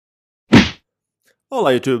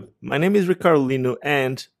Hola YouTube, my name is Ricardo Lino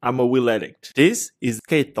and I'm a wheel addict. This is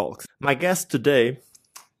Skate Talks. My guest today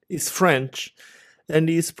is French and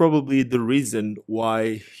is probably the reason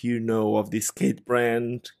why you know of this skate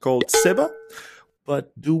brand called Seba.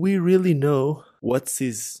 But do we really know what's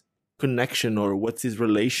his connection or what's his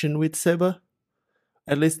relation with Seba?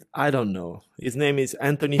 At least I don't know. His name is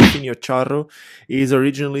Anthony Finocchiaro. He is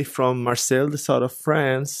originally from Marseille, the south of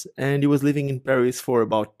France, and he was living in Paris for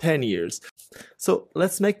about 10 years. So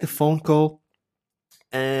let's make the phone call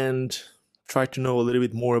and try to know a little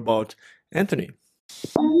bit more about Anthony.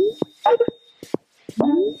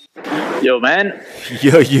 Yo, man.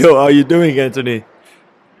 Yo, how are you doing, Anthony?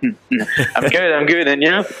 I'm good, and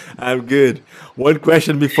you? I'm good. One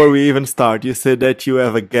question before we even start. You said that you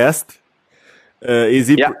have a guest.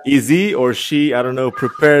 Yeah. Is he or she, I don't know,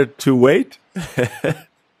 prepared to wait?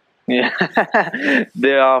 Yeah.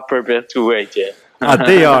 They are prepared to wait, yeah.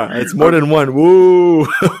 They are. It's more than one. Woo!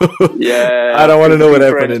 Yeah. I don't want to know what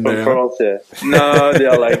Friends happened in from there. France, yeah. No, they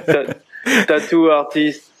are like tattoo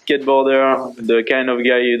artist, skateboarder, the kind of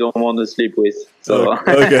guy you don't want to sleep with. So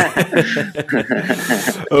Okay.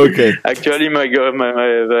 Okay. actually, my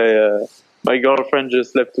girlfriend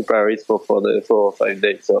just left to Paris for 4 or 5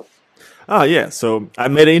 days. So Yeah. So I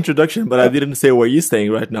made an introduction, but I didn't say where you're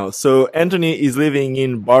staying right now. So Anthony is living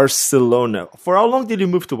in Barcelona. For how long did you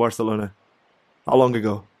move to Barcelona? How long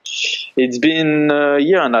ago? it's been a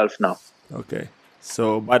year and a half now. Okay.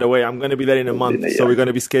 So, by the way, I'm going to be there in a month. So we're going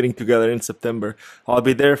to be skating together in September. I'll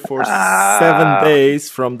be there for 7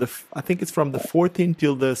 days I think it's from the 14th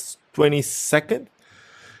till the 22nd.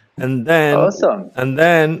 And then, Awesome. and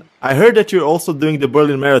then I heard that you're also doing the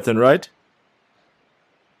Berlin Marathon, right?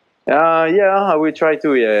 Yeah, I will try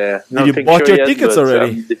to. Yeah, You bought your tickets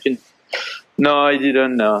already? No, I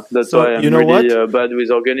didn't. No, that's So, why I'm you know really what? bad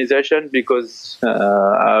with organization because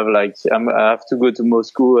I have to go to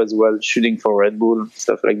Moscow as well, shooting for Red Bull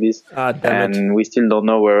stuff like this, Damn it. and we still don't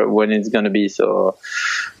know when it's gonna be. So,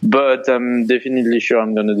 but I'm definitely sure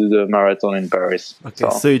I'm gonna do the marathon in Paris. Okay,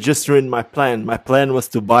 so you just ruined my plan. My plan was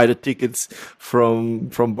to buy the tickets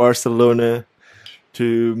from Barcelona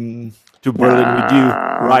to Berlin with you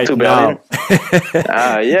right to now.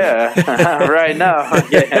 Yeah, right now.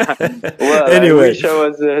 Yeah. Well, Anyway. I wish I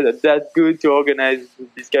was that good to organize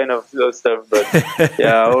this kind of stuff, but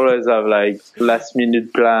yeah, I always have like last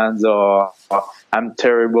minute plans, or I'm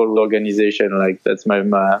terrible with organization. Like that's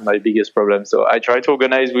my biggest problem. So I try to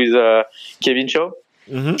organize with Kevin Shaw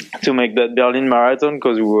to make that Berlin marathon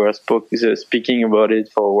because we were speaking about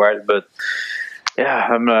it for a while, but. Yeah,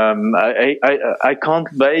 I can't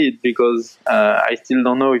buy it because I still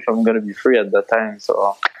don't know if I'm gonna be free at that time.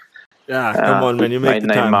 So Yeah, come on, man, you make the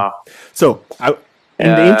time. nightmare. So,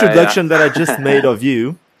 in the introduction that I just made of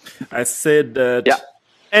you, I said that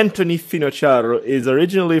Anthony Finocchiaro is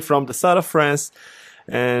originally from the south of France,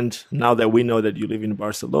 and now that we know that you live in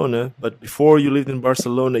Barcelona, but before you lived in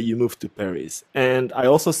Barcelona, you moved to Paris. And I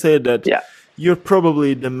also said that you're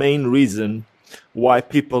probably the main reason why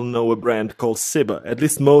people know a brand called Seba. At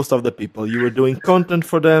least most of the people. You were doing content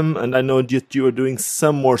for them, and I know that you were doing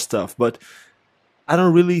some more stuff, but I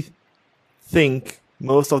don't really think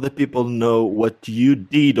most of the people know what you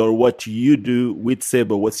did or what you do with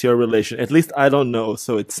Seba. What's your relation? At least I don't know,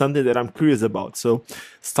 so it's something that I'm curious about. So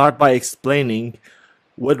start by explaining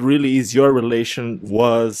what really is your relation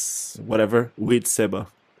with Seba.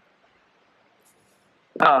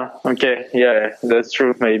 Okay, yeah, that's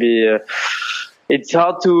true. Maybe it's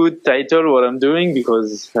hard to title what I'm doing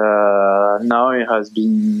because now it has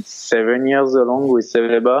been 7 years along with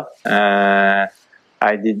Seba.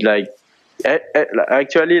 I did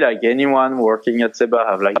actually like anyone working at Seba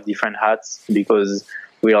have like different hats because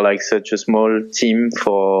we are like such a small team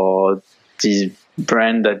for this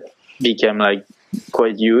brand that became like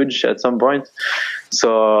quite huge at some point.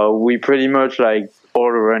 So we pretty much like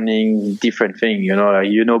all running different things,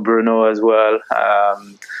 like, Bruno as well,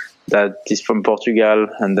 that is from Portugal,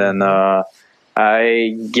 and then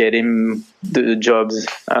I get him the jobs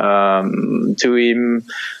to him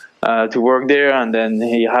to work there, and then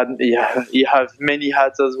he has many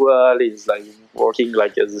hats as well. He's like working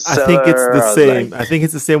like as a seller. I think it's the same. Like, I think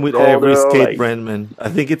it's the same with every skate brand, man. I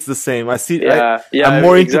think it's the same. I see. I'm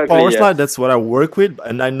more into power slide. That's what I work with,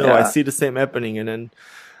 and I know I see the same happening. And then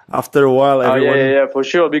after a while, everyone. Yeah, for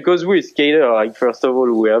sure. Because we skater, like first of all,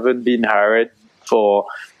 we haven't been hired for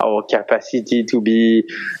our capacity to be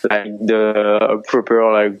like the proper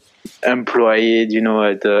like employed,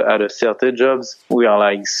 at a certain jobs. We are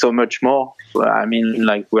like so much more. I mean,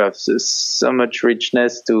 like we have so much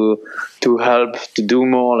richness to help to do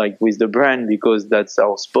more like with the brand because that's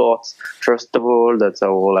our sport. First of all, that's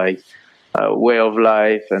our like way of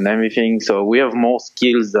life and everything. So we have more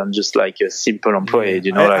skills than just like a simple employee.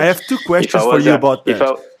 You know, I have two questions for you about that.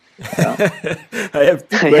 I have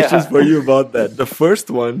two questions for you about that. The first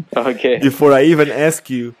one, before I even ask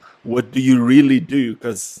you, what do you really do?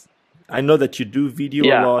 Because I know that you do video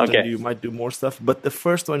a lot and you might do more stuff. But the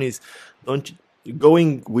first one is,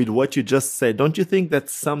 going with what you just said, don't you think that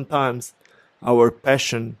sometimes our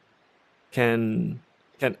passion can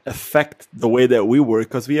affect the way that we work?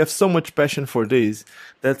 Because we have so much passion for this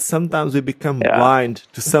that sometimes we become blind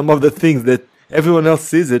to some of the things that everyone else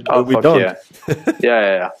sees it, but we don't.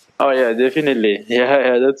 Oh yeah, definitely.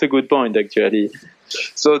 Yeah, that's a good point actually.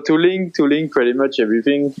 So to link pretty much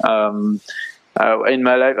everything. In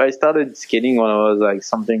my life, I started skating when I was like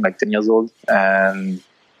something like 10 years old,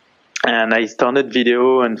 and I started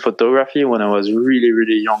video and photography when I was really,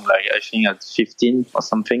 really young, like I think at 15 or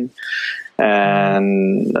something.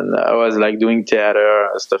 And I was like doing theater,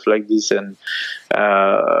 stuff like this, and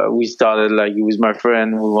we started like with my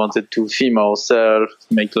friend. We wanted to film ourselves,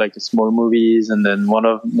 make like small movies, and then one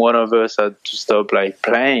of us had to stop like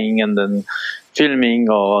playing and then filming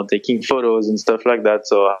or taking photos and stuff like that.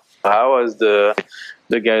 So I was the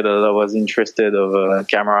guy that I was interested of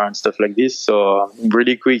camera and stuff like this. So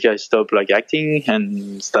really quick, I stopped like acting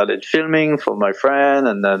and started filming for my friend.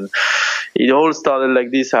 And then it all started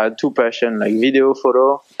like this. I had two passions, like video,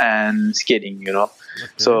 photo, and skating, you know.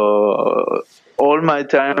 Okay. So all my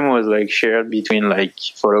time was like shared between like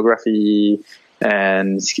photography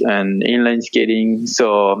and inline skating.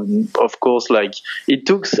 So of course, like it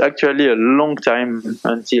took actually a long time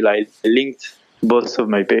until I linked both of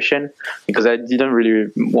my passion, because I didn't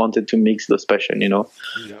really wanted to mix those passion, you know.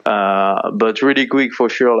 But really quick, for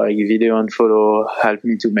sure, like video and photo helped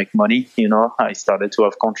me to make money, you know. I started to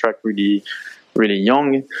have contract really, really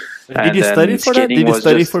young. Did you study for that? Did you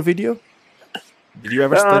study for video? Did you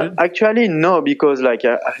ever study? Actually, no, because like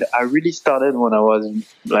I really started when I was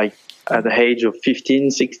like at the age of 15,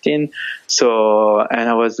 16. So, and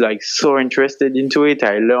I was like so interested into it.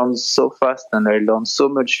 I learned so fast and I learned so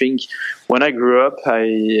much things. When I grew up,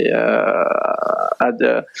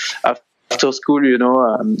 after school, you know,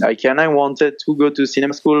 I wanted to go to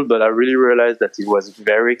cinema school, but I really realized that it was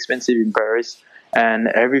very expensive in Paris, and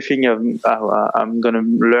everything I'm going to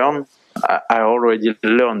learn, I already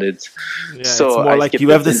learned it. Yeah, so it's more like you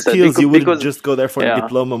have the skills. You wouldn't just go there for a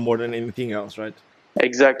diploma more than anything else, right?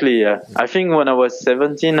 Exactly, yeah. I think when I was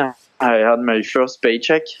 17, I had my first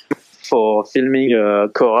paycheck for filming a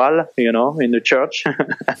choral, you know, in the church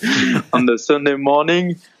on the Sunday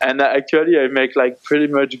morning. And actually, I make like pretty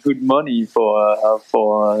much good money for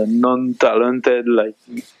a non-talented like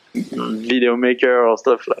video maker or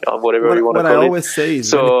stuff like, or whatever you want to call it. What I always say is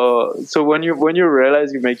so when you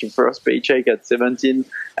realize you make your first paycheck at 17,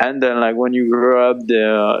 and then like when you grow up,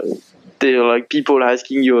 they're like people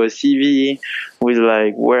asking you a CV with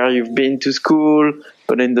like where you've been to school,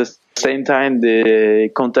 but in the same time they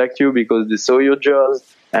contact you because they saw your jobs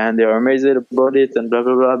and they're amazed about it and blah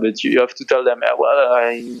blah blah. But you have to tell them, well,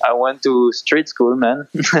 I went to street school, man.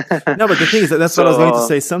 No, but the thing is that's what I was going to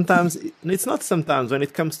say. Sometimes it's not sometimes when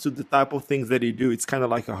it comes to the type of things that you do, it's kind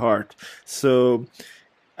of like a heart. So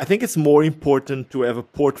I think it's more important to have a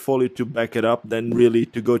portfolio to back it up than really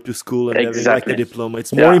to go to school and having like a diploma.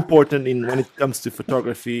 It's more important when it comes to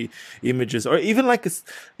photography, images, or even like a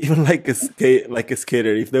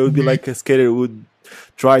skater. If there would be like a skater who would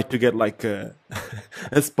try to get like a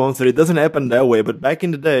sponsor, it doesn't happen that way. But back in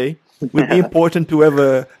the day, it would be important to have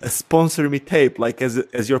a sponsor me tape, like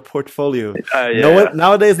as your portfolio.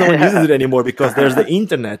 Nowadays, no one uses it anymore because there's the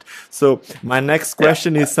internet. So my next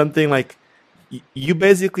question is something like, you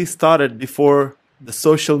basically started before the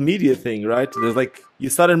social media thing, right? There's like you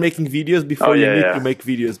started making videos before you need to make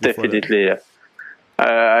videos. Definitely, yeah.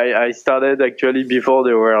 I started actually before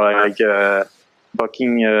there were like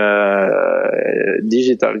fucking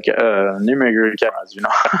digital numeric cameras, you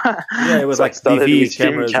know. Yeah, it was so like DV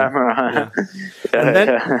cameras. And then,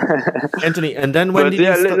 Anthony, and then when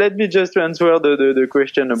let me just answer the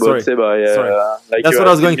question about Seba. Like that's what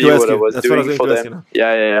I was going to ask you. That's what I was going to ask you.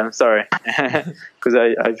 Yeah, I'm sorry. Because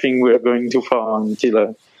I think we're going too far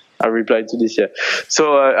until I replied to this. Yeah.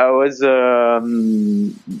 So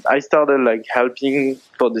I started like helping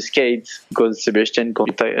for the skates because Sebastian,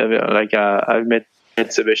 I've met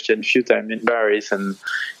Sebastian a few times in Paris, and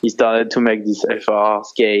he started to make these FR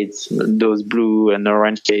skates, those blue and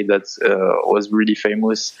orange skates that was really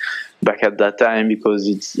famous back at that time because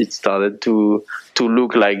it started to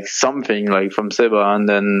look like something like from Seba, and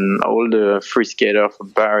then all the free skater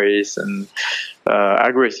from Paris and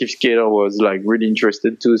aggressive skater was like really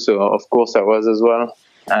interested too. So of course I was as well.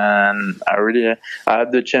 and I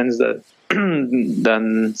had the chance that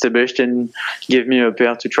then Sebastian gave me a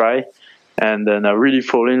pair to try, and then I really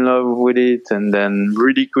fall in love with it, and then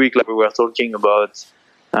really quick, like we were talking about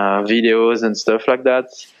videos and stuff like that.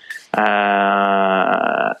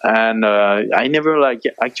 And I never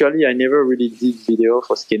I never really did video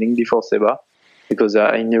for skating before Seba, because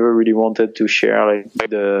I never really wanted to share like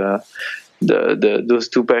those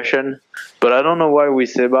two passion. But I don't know why with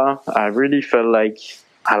Seba, I really felt like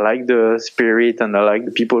I like the spirit and I like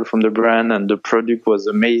the people from the brand, and the product was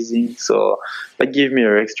amazing. So that gave me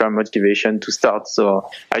an extra motivation to start. So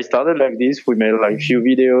I started like this. We made like few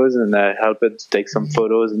videos, and I helped to take some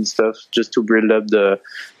photos and stuff just to build up the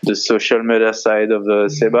social media side of the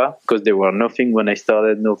Seba, because there were nothing when I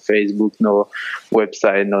started, no Facebook, no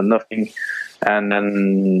website, no nothing. And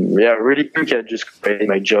then, yeah, really quick, I just created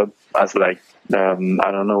my job as like,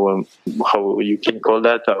 I don't know how you can call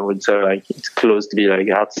that. I would say like it's close to be like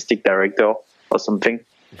artistic director or something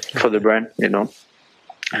for the brand, you know.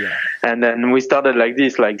 Yeah. And then we started like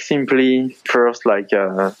this, like simply first like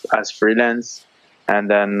as freelance, and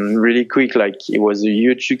then really quick, like it was a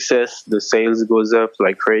huge success. The sales goes up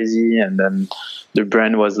like crazy, and then the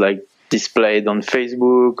brand was like displayed on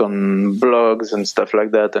Facebook, on blogs and stuff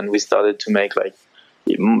like that, and we started to make like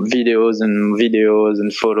videos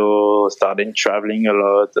and photos, started traveling a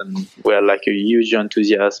lot, and we had like a huge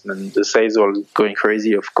enthusiasm, and the sales were going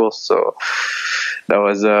crazy, of course. So that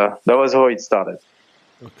was how it started.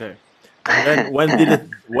 Okay. And then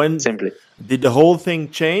when simply did the whole thing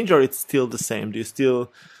change, or it's still the same? Do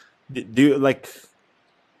you like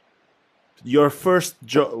your first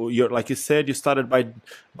job? Like you said, you started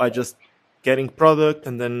by just getting product,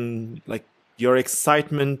 and then like your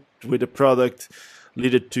excitement with the product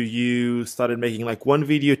led to you started making like one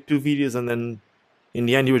video, two videos, and then in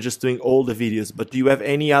the end you were just doing all the videos. But do you have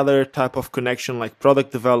any other type of connection, like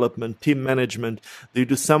product development, team management? Do you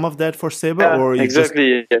do some of that for Seba? Yeah, or you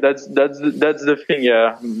exactly. Yeah, that's the thing.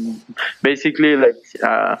 Yeah, basically, like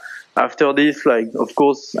after this, like of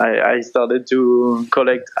course, I started to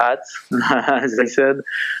collect ads, as I said,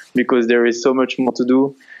 because there is so much more to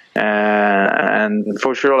do. And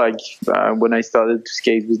for sure, like when I started to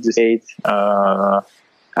skate with the skate,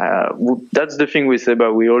 that's the thing with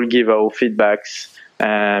Seba. We all give our feedbacks,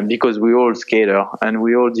 because we all skater and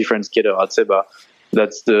we all different skater at Seba.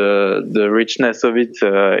 That's the richness of it.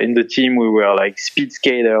 In the team, we were like speed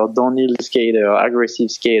skater, downhill skater,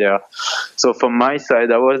 aggressive skater. So from my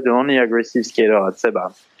side, I was the only aggressive skater at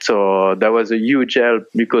Seba. So that was a huge help,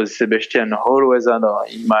 because Sebastian always had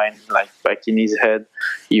in mind, like back in his head,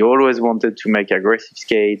 he always wanted to make aggressive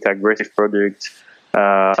skate, aggressive product,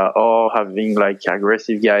 or having like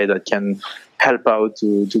aggressive guy that can help out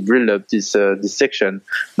to build up this section.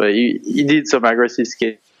 But he did some aggressive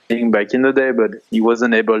skate back in the day, but he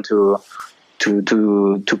wasn't able to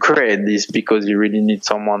create this, because you really need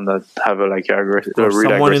someone that have a real aggressive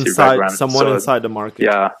background. Inside the market.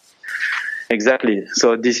 Yeah, exactly.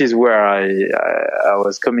 So this is where I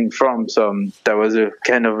was coming from. So that was a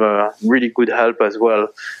kind of a really good help as well,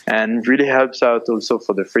 and really helps out also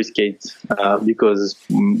for the free skate, because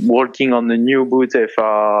working on the new boot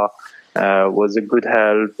FR was a good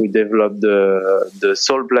help. We developed the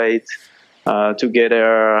sole blade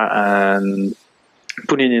together and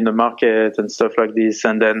put it in the market and stuff like this.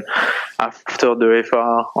 And then after the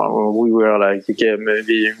FR, we were like, okay,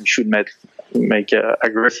 maybe we should make a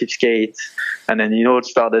aggressive skate. And then it all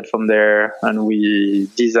started from there, and we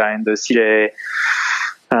designed the silhouette,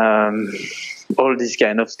 all this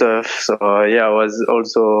kind of stuff. So yeah, I was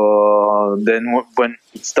also then when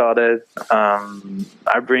it started,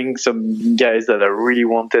 I bring some guys that I really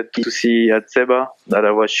wanted to see at Seba, that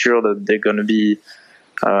I was sure that they're gonna be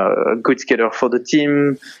a good skater for the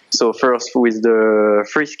team. So first with the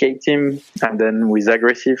free skate team, and then with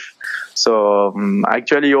aggressive. So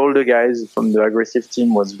actually all the guys from the aggressive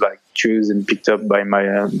team was like chosen and picked up by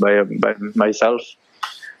by myself.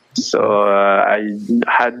 So I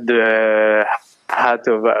had the hat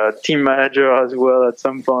of a team manager as well at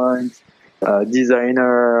some point,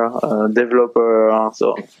 designer, developer.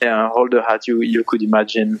 So yeah, all the hats you could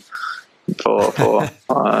imagine for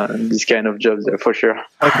this kind of jobs, for sure.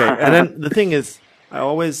 Okay, and then the thing is, I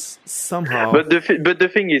always somehow. But the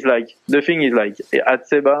thing is like at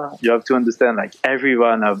Seba, you have to understand, like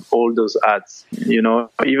everyone have all those hats. You know,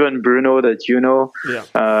 even Bruno that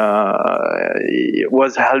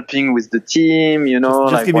was helping with the team. You know,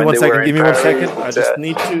 just give me 1 second. Give me 1 second. I just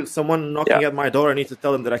need to. Someone knocking at my door. I need to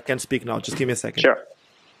tell them that I can't speak now. Just give me a second. Sure.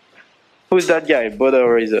 Who's that guy? Boda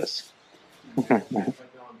Razors.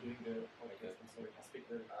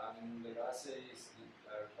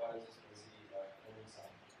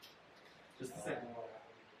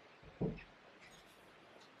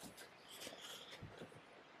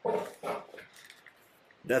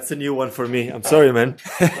 That's a new one for me. I'm sorry, man.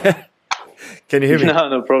 Can you hear me? No,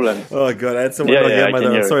 no problem. Oh god, I had someone yeah, my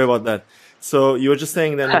door. Sorry about that. So you were just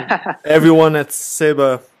saying that everyone at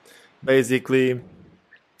Seba basically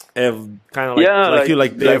have kind of like you,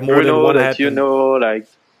 like they have more Bruno, than one that hat.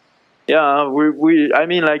 I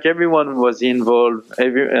mean, like everyone was involved,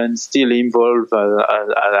 and still involved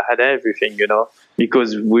at everything, you know,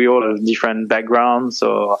 because we all have different backgrounds,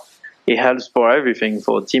 so it helps for everything,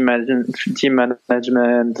 for team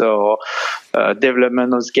management or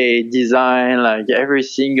development of skate, design, like every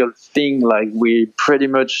single thing. Like we pretty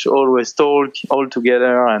much always talk all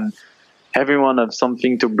together, and everyone has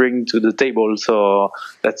something to bring to the table. So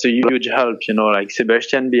that's a huge help, you know. Like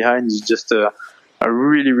Sebastian behind is just a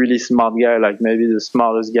really, really smart guy, like maybe the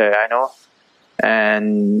smartest guy I know.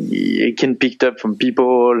 And he can pick up from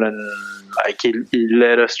people, and like he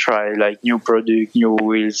let us try like new product, new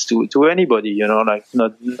wheels to anybody, you know, like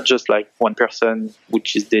not just like one person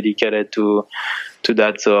which is dedicated to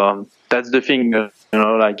that. So that's the thing, you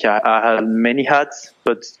know, like I had many hats,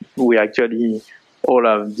 but we actually all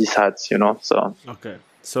have these hats, you know. So okay,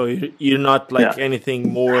 so you're not like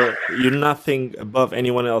anything more, you're nothing above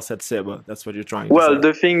anyone else at Seba. That's what you're trying to say. Well,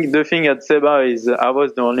 the thing at Seba is I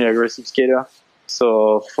was the only aggressive skater.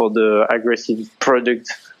 So for the aggressive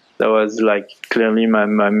product, that was like clearly my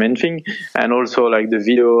main thing, and also like the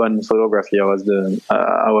video and photography. I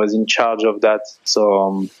was in charge of that.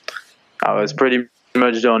 So I was pretty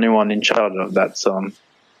much the only one in charge of that. So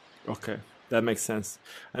okay, that makes sense.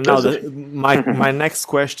 And now my next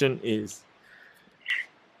question is: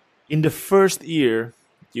 in the first year,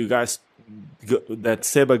 you guys that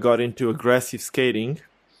Seba got into aggressive skating,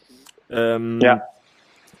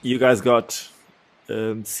 you guys got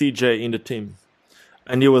CJ in the team,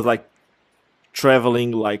 and he was like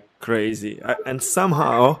traveling like crazy. And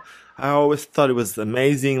somehow I always thought it was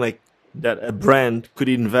amazing, like that a brand could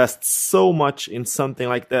invest so much in something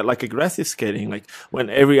like that, like aggressive skating, like when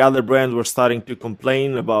every other brand were starting to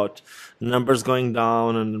complain about numbers going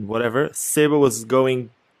down and whatever, Seba was going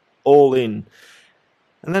all in.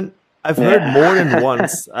 And then I've heard more than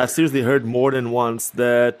once, I've seriously heard more than once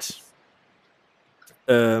that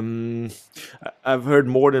I've heard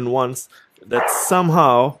more than once that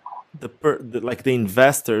somehow the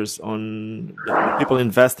investors the people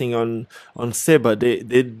investing on Seba, they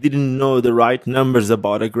didn't know the right numbers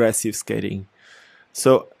about aggressive skating.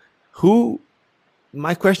 So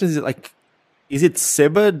my question is, like, is it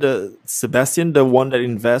Sebastian the one that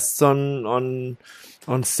invests on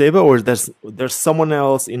Seba, or there's someone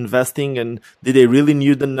else investing, and did they really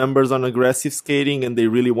knew the numbers on aggressive skating and they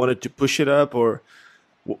really wanted to push it up, or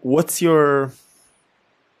what's your...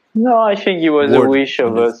 No, I think it was a wish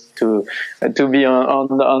of us to be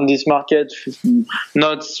on this market,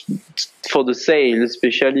 not for the sale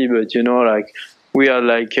especially, but you know, like we are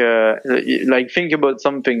like think about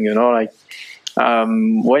something, you know, like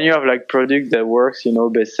when you have like product that works, you know,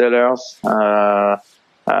 bestsellers,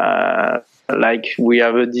 like we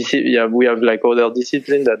have we have like other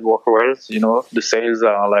discipline that work well, you know, the sales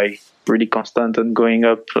are like pretty constant and going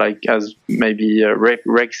up, like as maybe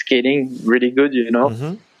rec skating really good, you know.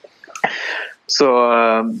 Mm-hmm. So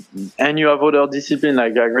and you have other discipline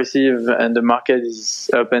like aggressive, and the market is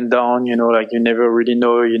up and down, you know, like you never really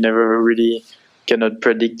know, you never really cannot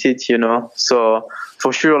predict it, you know. So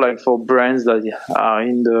for sure, like for brands that are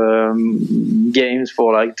in the games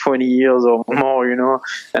for like 20 years or more, you know,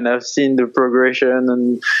 and I've seen the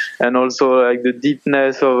progression and also like the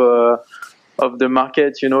deepness of the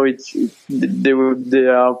market, you know, they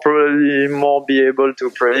are probably more be able to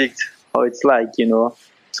predict how it's like, you know.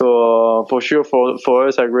 So for sure, for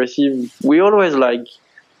us, aggressive, we always like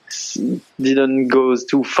didn't go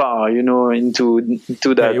too far, you know, into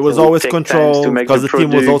that. Yeah, it was always controlled because the team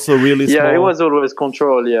was also really small. Yeah, it was always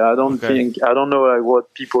controlled. Yeah, I don't know like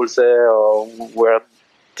what people say or where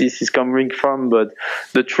this is coming from, but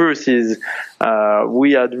the truth is,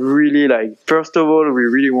 we had really like, first of all, we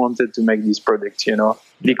really wanted to make this product, you know,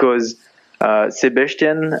 because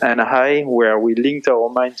Sebastian and I, where we linked our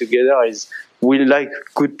mind together, is we like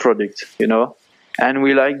good product, you know, and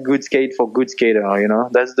we like good skate for good skater, you know.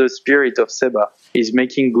 That's the spirit of Seba, is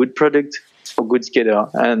making good product for good skater,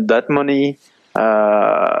 and that money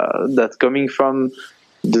that's coming from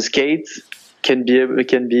the skate can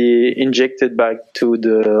be injected back to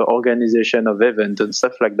the organization of event and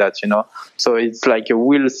stuff like that, you know. So it's like a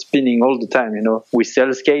wheel spinning all the time, you know. We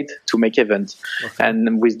sell skate to make event,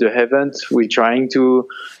 and with the event we're trying to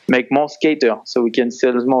make more skater so we can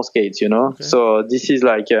sell more skates, you know. So this is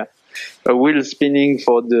like a wheel spinning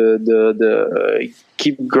for the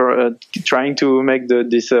trying to make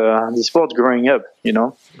this sport growing up, you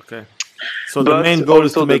know. So the main goal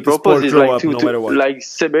is to make the sport grow up no matter what. Like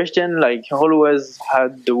Sebastian, like always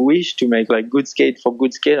had the wish to make like good skate for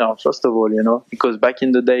good skater. First of all, you know, because back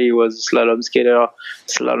in the day he was a slalom skater.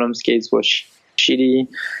 Slalom skates was shitty,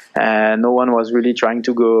 and no one was really trying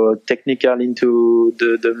to go technical into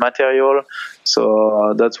the material.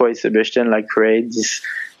 So that's why Sebastian like created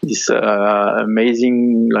this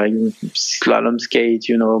amazing like slalom skate,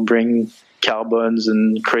 you know, bring carbons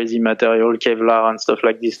and crazy material, Kevlar and stuff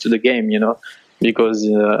like this to the game, you know, because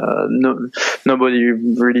nobody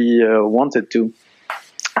really wanted to.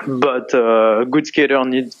 But a good skater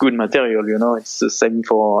needs good material, you know. It's the same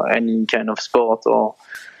for any kind of sport. Or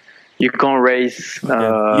you can't race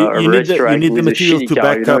a racetrack with a shitty car,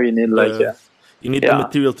 you know. You need like you need the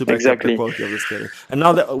material to back up the quality of the skater. And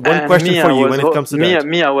now, one question for you when it comes to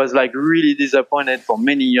that. I was like really disappointed for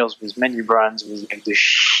many years with many brands with like the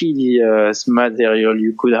shittiest material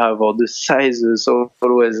you could have, or the sizes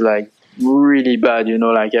always like really bad. You know,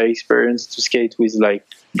 like I experienced to skate with like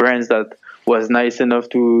brands that was nice enough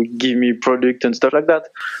to give me product and stuff like that.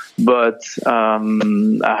 But I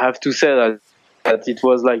have to say that it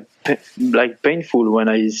was like painful when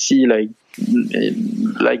I see like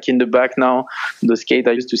in the back now, the skate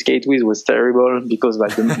I used to skate with was terrible, because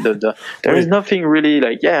like there is nothing really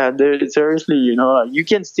like, seriously, you know, you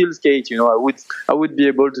can still skate, you know. I would be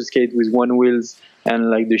able to skate with one wheels and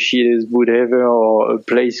like the shittest wood ever, or a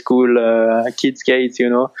play school kid skates, you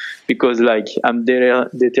know, because like I'm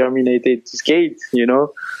determined to skate, you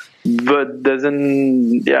know. But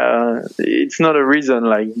it's not a reason.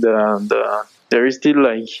 Like there is still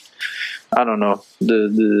like, I don't know,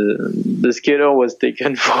 the skater was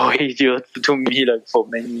taken for idiot to me, like for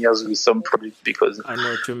many years with some product, because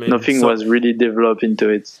nothing was really developed into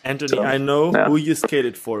it. Anthony, so, I know who you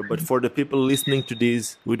skated for, but for the people listening to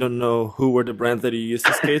this, we don't know who were the brands that you used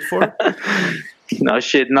to skate for. No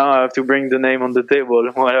shit, now I have to bring the name on the table.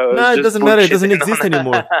 No, it doesn't matter. It doesn't exist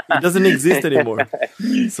anymore. It doesn't exist anymore.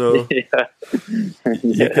 So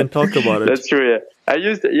you can talk about it. That's true. Yeah. I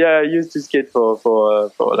used to skate for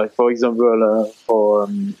like, for example, for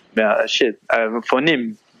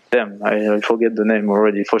Nîmes. Damn, I forget the name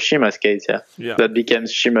already. For Shima Skates, that became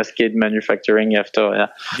Shima Skate Manufacturing after. Yeah.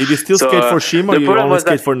 Did you still skate for Shima, or you only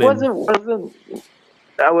skate for Nîmes?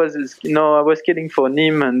 I was skating for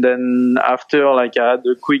Nîmes, and then after, like, I had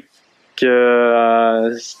a quick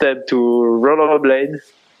step to rollerblade,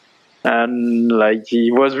 and like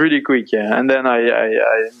he was really quick, and then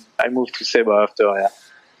I moved to Seba after,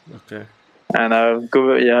 Okay. And I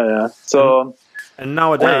go, So. And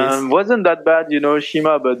nowadays, wasn't that bad, you know,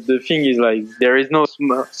 Shima. But the thing is, like, there is no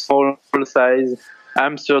small size.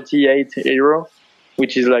 I'm 38 Aero,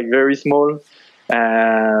 which is like very small.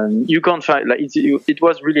 And you can't find, like, it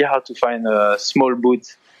was really hard to find a small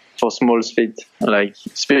boot for small feet, like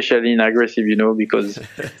especially in aggressive, you know, because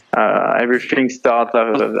everything starts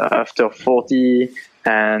after 40,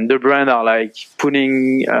 and the brand are like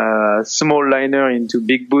putting small liner into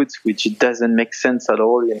big boots, which it doesn't make sense at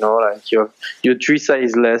all, you know. Like your 3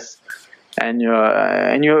 size less, and you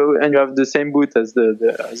have the same boot as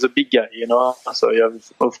the big guy, you know. So you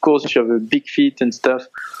have a big feet and stuff.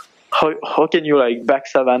 How can you like back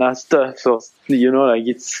Savannah stuff, or, you know, like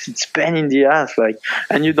it's pain in the ass, like,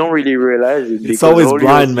 and you don't really realize it. It's always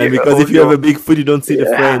blind, man, because if you have a big foot, you don't see the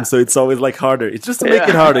frame, so it's always like harder. It's just to make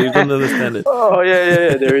it harder. You don't understand it. Oh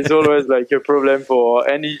yeah. There is always like a problem for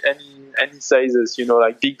any sizes, you know.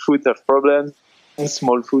 Like big foot have problems,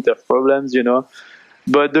 small foot have problems, you know.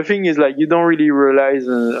 But the thing is, like, you don't really realize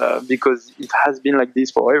because it has been like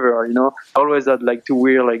this forever, you know. I always had like to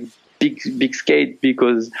wear like big skate,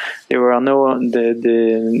 because there were no one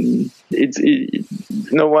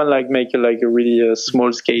like make like a really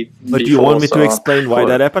small skate. But do you want me to explain why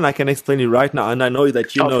that happened? I can explain it right now, and I know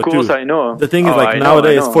that you know too. Of course, I know. The thing is, like,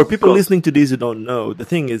 nowadays, for people listening to this who don't know, the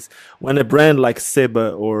thing is, when a brand like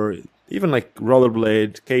Seba, or even like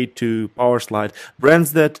Rollerblade, K2, Powerslide,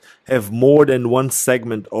 brands that have more than one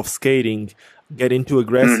segment of skating get into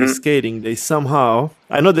aggressive skating, they somehow,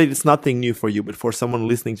 I know that it's nothing new for you, but for someone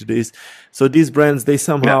listening to this, so these brands, they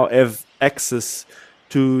somehow have access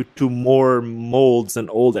to more molds and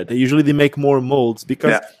all that. They make more molds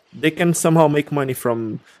because they can somehow make money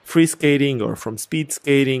from free skating, or from speed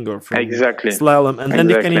skating, or from slalom, and then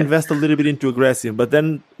they can invest a little bit into aggressive. But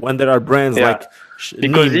then when there are brands like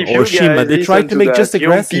Nîmes or Shima, they try to make just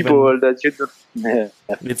aggressive.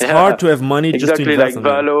 It's hard to have money just to invest like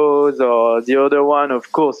Valos or the other one,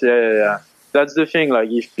 of course. That's the thing. Like,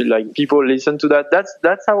 if like people listen to that,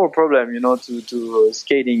 that's our problem, you know, to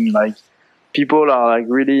skating. Like, people are like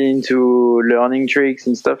really into learning tricks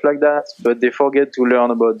and stuff like that, but they forget to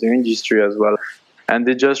learn about the industry as well. and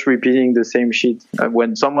they're just repeating the same shit.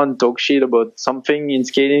 When someone talks shit about something in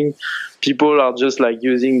skating, people are just like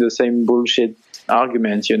using the same bullshit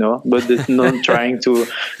argument, you know, but they're not trying to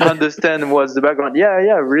understand what's the background.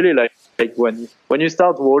 Yeah, really, like when you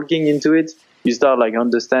start walking into it, you start like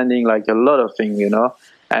understanding like a lot of things, you know,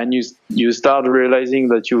 and you start realizing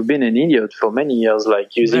that you've been an idiot for many years,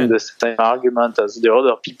 like using the same argument as the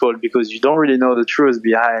other people, because you don't really know the truth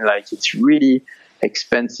behind. Like, it's really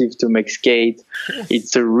expensive to make skate.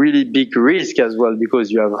 It's a really big risk as well, because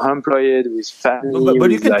you have employed with family.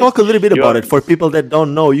 But you can talk a little bit about it for people that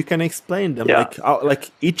don't know. You can explain them, like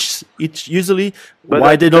each usually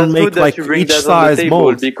why they don't make like each size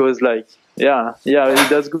mold. Because like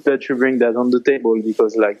that's good that you bring that on the table,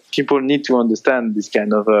 because like people need to understand this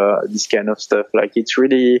kind of stuff. Like, it's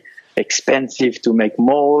really expensive to make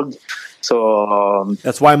mold. So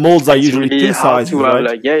that's why molds are usually really two sizes,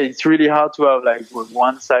 right? It's really hard to have like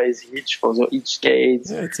one size each for each skate.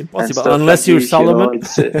 Yeah, it's impossible unless you're Salomon.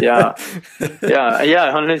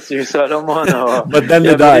 Unless you're Salomon. But then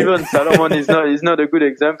they die. Even Salomon is not a good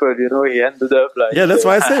example. You know, he ended up like. Yeah, that's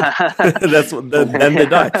why I said. Then they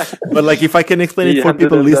die. But like, if I can explain it for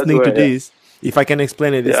people listening to this, if I can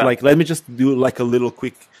explain it, it's like, let me just do like a little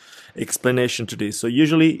quick explanation to this. So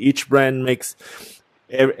usually each brand makes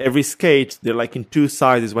every skate, they're like in two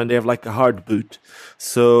sizes when they have like a hard boot.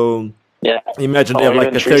 So imagine they have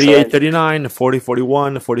like a 38, 39, a 40,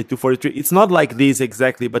 41, a 42, 43. It's not like these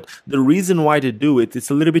exactly, but the reason why they do it, it's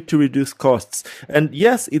a little bit to reduce costs. And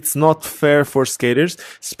yes, it's not fair for skaters,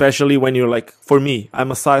 especially when you're like, for me,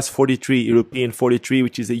 I'm a size 43, European 43,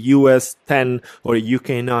 which is a US 10 or a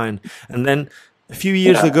UK 9. And then a few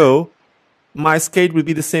years ago, my skate would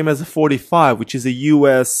be the same as a 45, which is a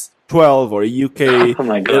US 12 or a UK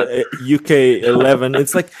UK 11.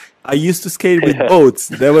 It's like, I used to skate with boats.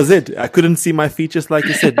 That was it. I couldn't see my features, like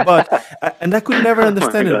you said, and I could never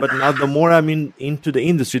understand it. But now the more I'm into the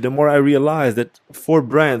industry, the more I realize that for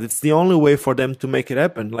brands, it's the only way for them to make it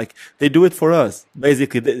happen. Like, they do it for us.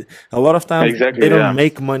 Basically, a lot of times they don't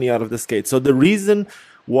make money out of the skate. So the reason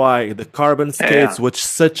why the carbon skates was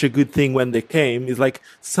such a good thing when they came is like,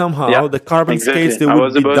 somehow the carbon skates, they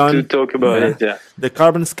would be done. To talk about it. The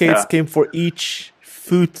carbon skates came for each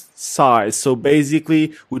foot size, so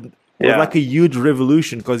basically was like a huge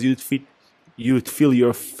revolution, because you'd feel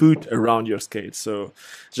your foot around your skate. So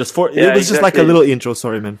it was just like a little intro.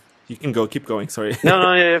 Sorry, man. You can keep going. Sorry.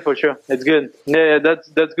 No, for sure. It's good. Yeah,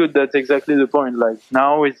 that's good. That's exactly the point. Like,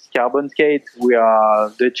 now with carbon skate, we are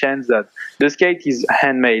the chance that the skate is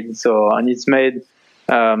handmade. And it's made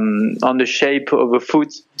on the shape of a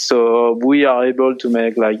foot. So we are able to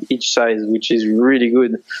make like each size, which is really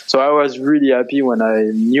good. So I was really happy when I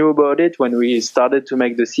knew about it, when we started to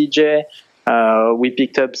make the CJ. We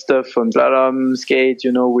picked up stuff from slalom skate.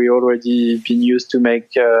 You know, we already been used to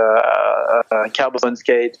make carbon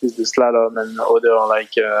skate with the slalom and other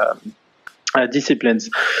like disciplines.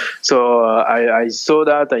 So I saw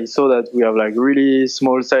that we have like really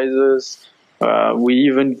small sizes. We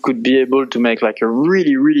even could be able to make like a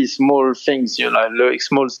really, really small things, you know, like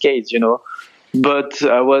small skates, you know. But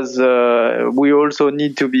we also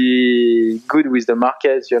need to be good with the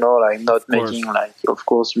market, you know, like not making like, of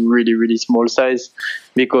course, really, really small size,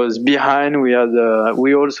 because behind we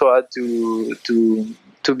also had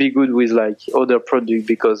to be good with like other product,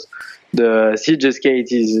 because the CJ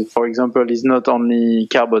skate is, for example, is not only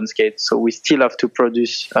carbon skate, so we still have to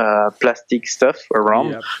produce plastic stuff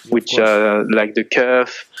around, which like the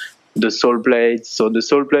curve, the sole plate. So the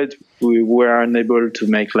sole plate, we were unable to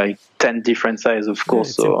make like 10 different sizes, of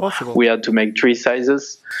course. So impossible. We had to make 3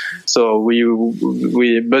 sizes. So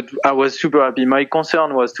but I was super happy. My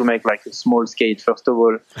concern was to make like a small skate, first of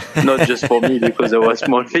all, not just for me because I was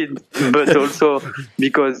small feet, but also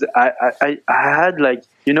because I had like,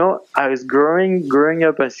 you know, I was growing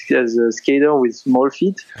up as a skater with small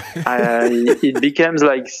feet. It becomes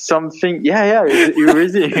like something.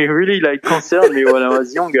 It really like concerned me when I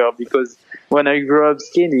was younger, because when I grew up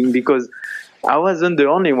skating, because I wasn't the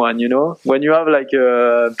only one, you know. When you have like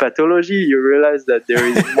a pathology, you realize that there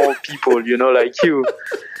is more people, you know, like you.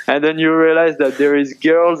 And then you realize that there is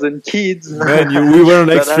girls and kids. Man, we were on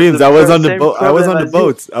extremes. I was on the boat. I was on the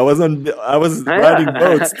boats. I was riding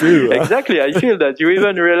boats too. Exactly. I feel that you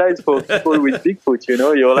even realize for people with Bigfoot, you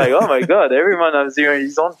know, you're like, oh my God, everyone has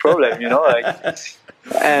his own problem, you know, like.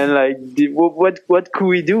 And like, what could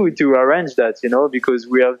we do to arrange that? You know, because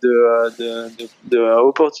we have the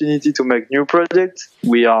opportunity to make new projects.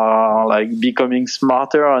 We are like becoming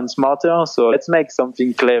smarter and smarter. So let's make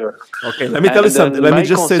something clever. Okay, let me tell you something. Let me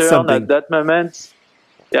just say something. At that moment,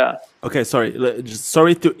 Yeah. Okay, sorry.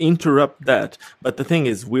 Sorry to interrupt that, but the thing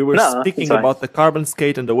is, we were speaking about the carbon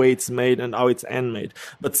skate and the way it's made and how it's handmade.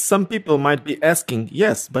 But some people might be asking,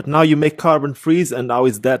 yes, but now you make carbon freeze and how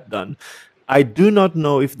is that done? I do not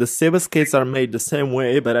know if the Seba skates are made the same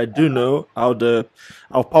way, but I do know how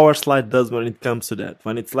Power Slide does when it comes to that.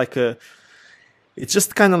 When it's like it's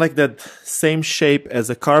just kind of like that same shape as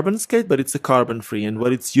a carbon skate, but it's a carbon free. And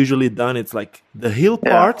what it's usually done, it's like the heel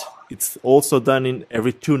part. It's also done in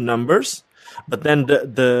every 2 numbers, but then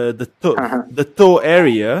the toe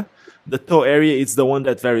area is the one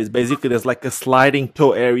that varies. Basically, there's like a sliding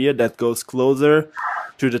toe area that goes closer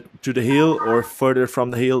to the heel or further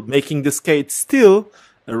from the heel, making the skate still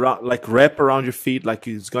around, like wrap around your feet, like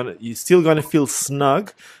you're still gonna feel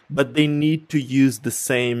snug, but they need to use the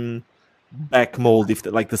same back mold,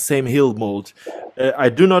 like the same heel mold. I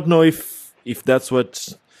do not know if that's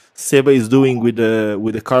what Seba is doing with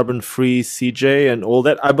the carbon free CJ and all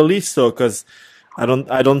that. I believe so, because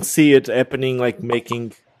I don't see it happening like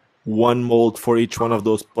making one mold for each one of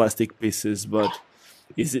those plastic pieces. But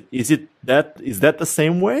is that the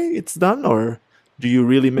same way it's done, or do you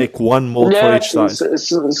really make one mold for each size?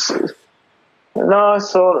 No,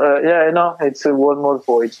 it's one mold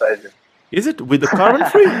for each size. Is it with the carbon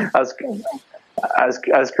free?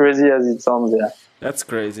 as crazy as it sounds, yeah. That's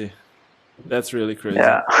crazy. That's really crazy.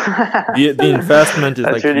 Yeah. the investment is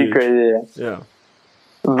that's like really huge. crazy. Yeah.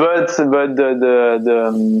 But the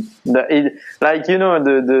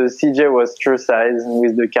CJ was true size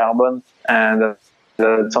with the carbon, and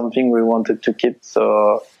that's something we wanted to keep.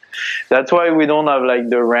 So that's why we don't have like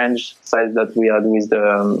the range size that we had with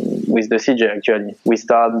the CJ. Actually, we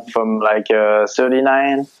start from like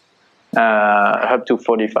 39 up to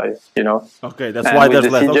 45. You know. Okay, that's why there's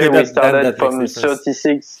less. CJ, okay, we started that from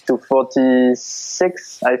 36 to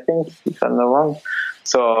 46, I think, if I'm not wrong.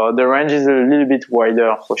 So the range is a little bit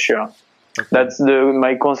wider for sure. Okay. That's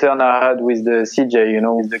my concern I had with the CJ, you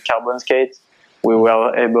know, with the carbon skate. We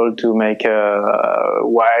were able to make a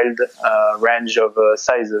wild range of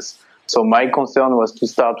sizes. So my concern was to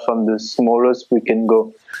start from the smallest we can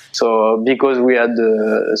go. So because we had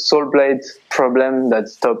the sole plate problem that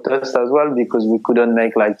stopped us as well, because we couldn't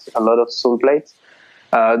make like a lot of sole plates.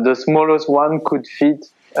 The smallest one could fit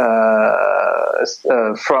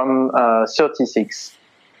from 36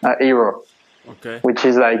 euro, okay, which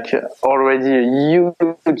is like already a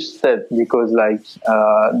huge step, because like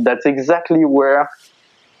that's exactly where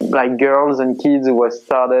like girls and kids was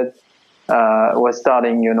starting,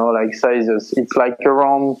 you know, like sizes. It's like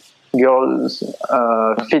around girls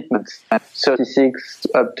fitness 36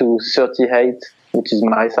 up to 38, which is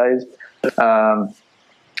my size.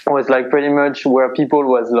 Was like pretty much where people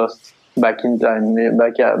was lost back in time,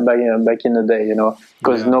 back in the day, you know,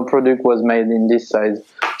 because no product was made in this size.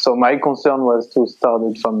 So my concern was to start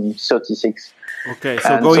it from 36. Okay,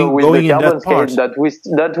 so going in that part that we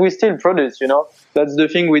still produce, you know, that's the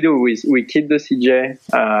thing we do. We keep the CJ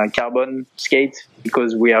carbon skate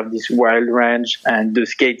because we have this wild range and the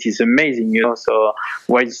skate is amazing, you know. So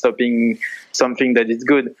why stopping something that is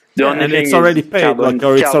good? The only thing it's already paid,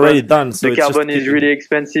 it's already done. So the carbon is really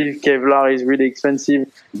expensive. Kevlar is really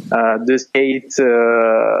expensive. The skate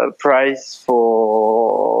price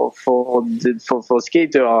for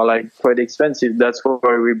skater are like quite expensive. That's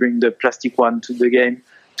why we bring the plastic one to the game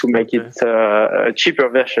to make it a cheaper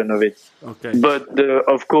version of it. Okay. But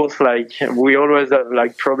of course, like we always have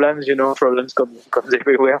like problems. You know, problems comes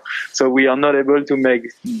everywhere. So we are not able to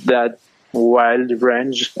make that wild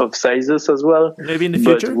range of sizes as well. Maybe in the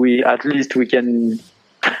future. But we can.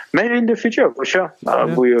 Maybe in the future, for sure.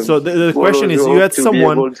 So the question is, you had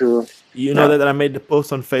someone, that I made the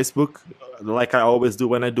post on Facebook, like I always do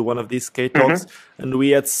when I do one of these skate talks, and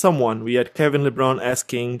we had Kevin LeBron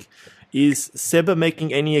asking, is Seba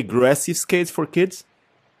making any aggressive skates for kids?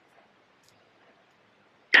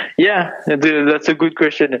 Yeah, that's a good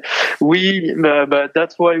question. But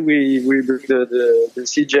that's why we bring the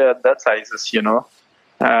CJ at that sizes, you know.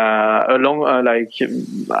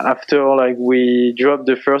 After like we dropped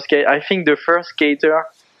the first skate, I think the first skater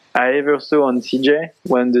I ever saw on CJ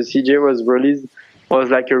when the CJ was released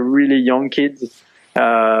was like a really young kid in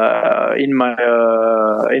my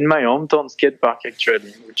hometown skate park,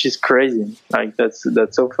 actually, which is crazy. Like that's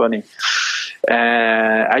so funny.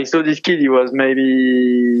 I saw this kid. He was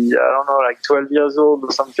maybe, I don't know, like 12 years old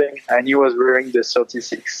or something, and he was wearing the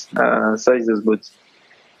 36 sizes boots.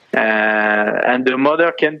 And the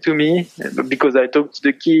mother came to me because I talked to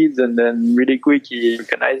the kids, and then really quick he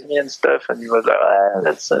recognized me and stuff, and he was like,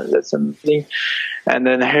 that's something. And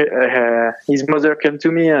then his mother came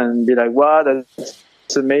to me and be like, wow, that's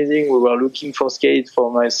amazing. We were looking for skate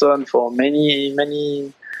for my son for many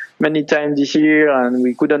many times this year, and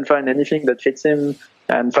we couldn't find anything that fits him.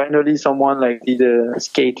 And finally, someone like did a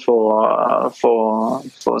skate for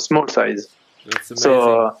small size. That's amazing.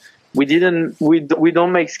 So we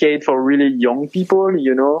don't make skate for really young people,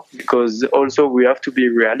 you know, because also we have to be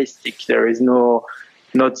realistic. There is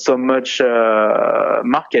not so much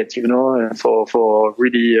market, you know, for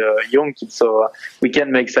really young kids. So we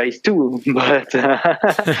can make size 2, but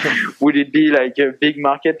would it be like a big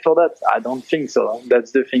market for that? I don't think so.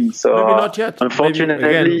 That's the thing. So maybe not yet.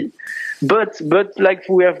 Unfortunately. But like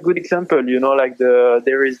we have good example, you know, like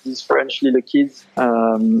there is this French little kid,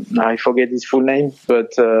 I forget his full name,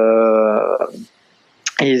 but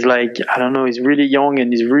he's like, I don't know, he's really young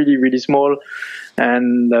and he's really, really small.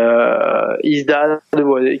 And his dad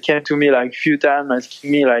came to me like a few times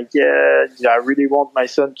asking me like, yeah, I really want my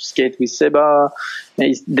son to skate with Seba.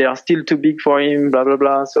 They are still too big for him, blah, blah,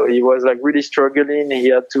 blah. So he was like really struggling. He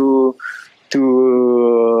had to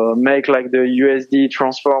make like the USD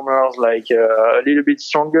transformers like a little bit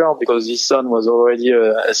stronger because his son was already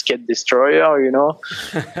a skate destroyer, you know.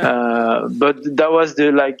 But that was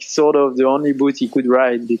the like sort of the only boot he could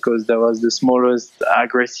ride because that was the smallest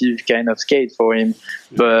aggressive kind of skate for him.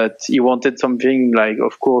 But he wanted something like,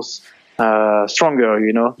 of course, stronger,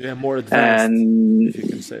 you know. Yeah, more advanced.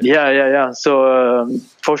 And yeah. So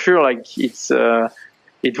for sure, like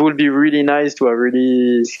it would be really nice to have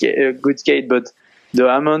really good skate, but the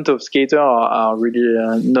amount of skaters are really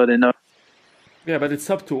not enough. Yeah, but it's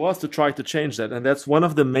up to us to try to change that. And that's one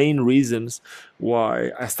of the main reasons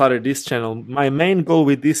why I started this channel. My main goal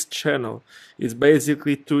with this channel is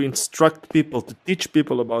basically to instruct people, to teach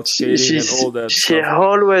people about skating and all that She stuff.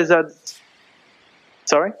 always had...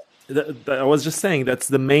 Sorry? I was just saying that's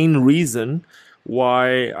the main reason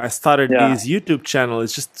why I started this YouTube channel,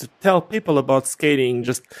 is just to tell people about skating,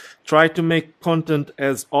 just try to make content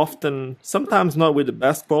as often, sometimes not with the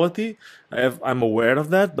best quality. I'm aware of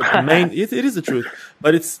that, but the main, it is the truth,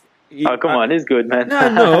 but come on, it's good, man.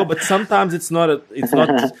 No, but sometimes it's not,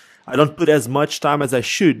 I don't put as much time as I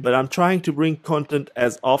should, but I'm trying to bring content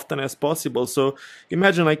as often as possible. So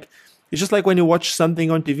imagine like, it's just like when you watch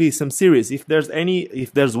something on TV, some series. If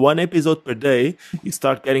there's one episode per day, you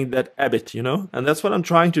start getting that habit, you know? And that's what I'm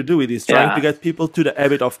trying to do with this, trying to get people to the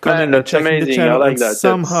habit of coming and checking the channel. Like and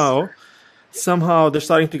somehow they're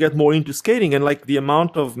starting to get more into skating. And like the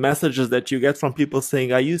amount of messages that you get from people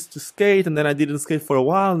saying, I used to skate and then I didn't skate for a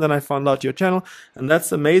while and then I found out your channel. And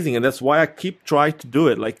that's amazing. And that's why I keep trying to do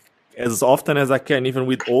it like as often as I can, even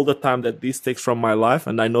with all the time that this takes from my life.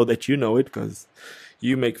 And I know that you know it because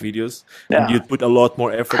you make videos and you put a lot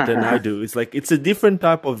more effort than I do. It's like, it's a different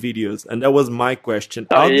type of videos. And that was my question.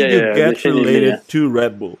 How did you get related to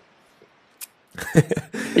Red Bull?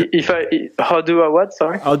 How do I what?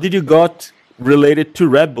 Sorry? How did you got related to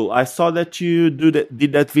Red Bull? I saw that you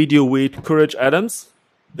did that video with Courage Adams,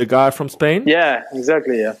 the guy from Spain. Yeah,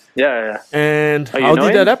 exactly. Yeah. And how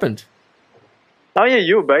did that happen? Oh yeah,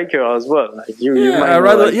 you're a biker as well. Like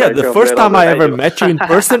the first time I ever met you in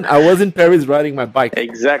person, I was in Paris riding my bike.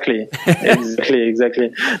 Exactly.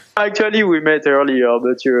 Actually, we met earlier,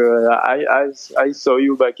 but I saw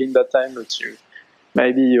you back in that time, but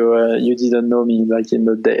maybe you didn't know me back in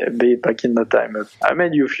the time. But I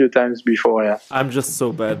met you a few times before. Yeah. I'm just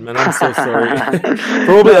so bad, man. I'm so sorry.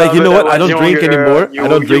 Probably like you know what? I don't drink anymore. I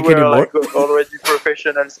don't drink anymore. Like already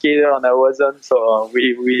professional skater, and I wasn't. So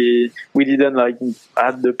we didn't like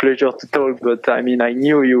had the pleasure to talk. But I mean, I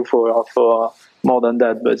knew you for more than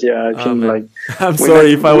that. But yeah, I think like I'm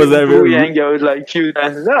sorry if I was ever. We hang out like few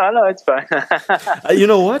times. No, it's fine. You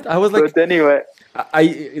know what? I was like. But anyway.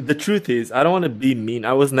 The truth is, I don't want to be mean.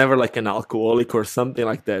 I was never like an alcoholic or something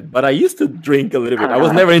like that. But I used to drink a little bit. I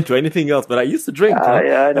was never into anything else, but I used to drink. I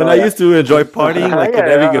know, and I used to enjoy partying, like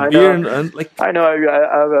having a beer and like. I know.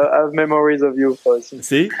 I have memories of you.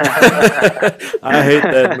 See, I hate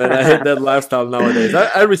that, man. I hate that lifestyle nowadays.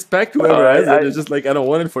 I respect whoever has it. It's just like I don't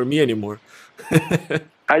want it for me anymore.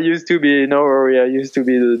 I used to be, no worry, I used to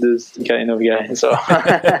be this kind of guy, so.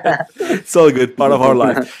 It's all good, part of our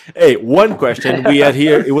life. Hey, one question we had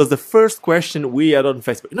here, it was the first question we had on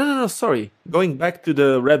Facebook. No, sorry. Going back to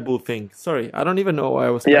the Red Bull thing. Sorry, I don't even know why I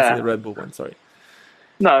was passing the Red Bull one, sorry.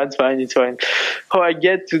 No, it's fine. How I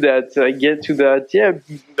get to that,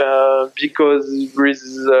 because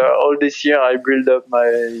with all this year I built up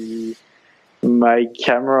my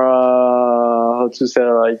camera, how to say,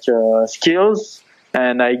 like skills.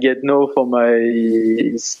 And I get for my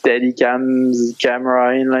Steadicams,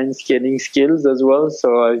 camera, inline skating skills as well.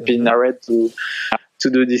 So I've been hired to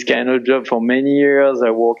do this kind of job for many years.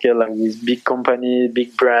 I work here like with big companies,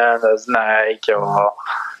 big brands as Nike or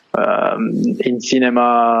in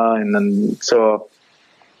cinema, and then so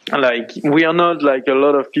like we are not like a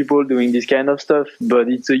lot of people doing this kind of stuff, but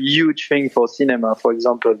it's a huge thing for cinema, for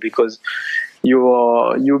example, because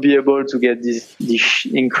you'll be able to get this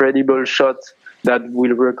incredible shot that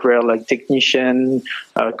will require like technician,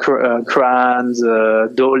 crans,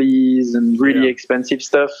 dollies, and really expensive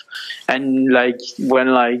stuff. And like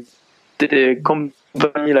when like the company,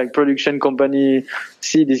 like production company,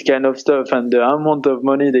 see this kind of stuff and the amount of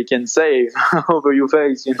money they can save over your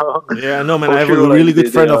face, you know. Yeah, no, man. I have a really good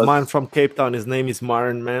friend of mine from Cape Town. His name is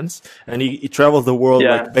Myron Mans, and he travels the world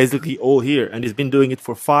like basically all here, and he's been doing it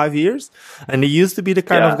for 5 years. And he used to be the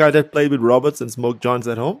kind of guy that played with robots and smoked joints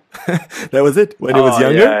at home. That was it when he was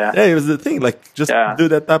younger. Yeah, it was the thing, like just do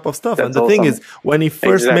that type of stuff. And the thing is, when he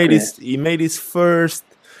first made his first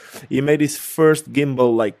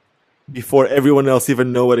gimbal, like before everyone else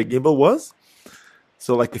even know what a gimbal was.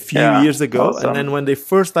 So like a few years ago. And then when they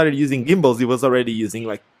first started using gimbals, he was already using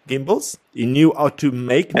like gimbals. He knew how to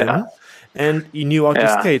make them and he knew how to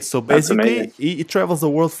skate. So basically he travels the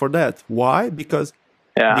world for that. Why? Because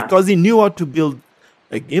he knew how to build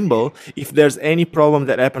a gimbal. If there's any problem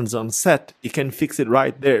that happens on set, he can fix it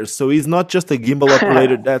right there. So he's not just a gimbal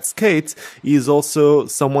operator that skates. He's also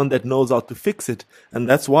someone that knows how to fix it. And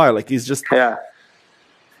that's why like he's just...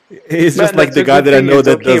 He's just like the guy that I know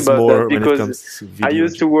that does more when it comes to video. I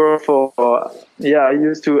used to work for, I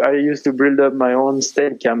used to build up my own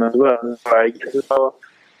Steadicam as well. So I get to know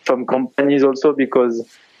from companies also because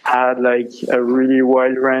I had like a really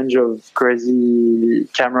wide range of crazy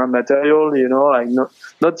camera material, you know, like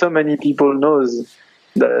not so many people knows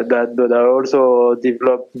that, but I also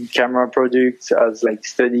developed camera products as like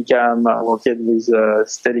Steadicam. I worked with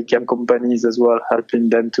Steadicam companies as well, helping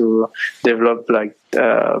them to develop like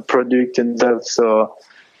product and stuff. So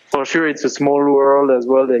for sure, it's a small world as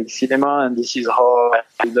well, like cinema, and this is how I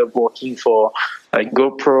ended up working for like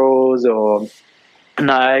GoPros or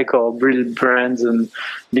Nike or brilliant brands and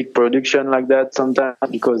big production like that sometimes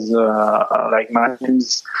because like my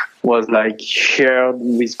names was like shared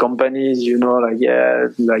with companies, you know, like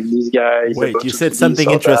like these guys. Wait, you said something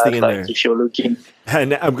interesting in there. If you're looking,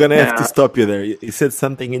 and I'm gonna have to stop you there. You said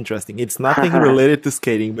something interesting. It's nothing related to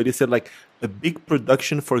skating, but you said like a big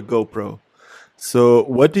production for GoPro. So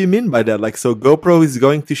what do you mean by that? Like, so GoPro is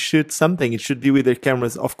going to shoot something. It should be with their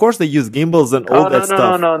cameras. Of course, they use gimbals and all that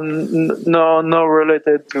stuff. No,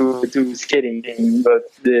 related to skating,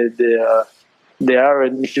 but they are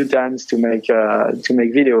a few times to make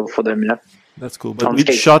video for them. Yeah, that's cool. But we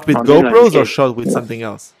shot with GoPros or shot with something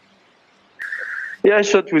else? Yeah, I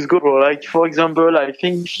shot with GoPro. Like, for example, I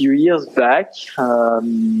think a few years back,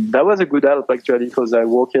 that was a good help actually because I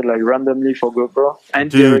worked like randomly for GoPro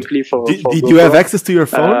and directly for Did GoPro. you have access to your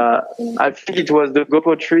phone? I think it was the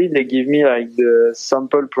GoPro 3. They give me like the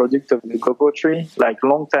sample product of the GoPro 3, like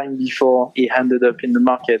long time before it ended up in the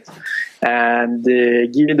market. And they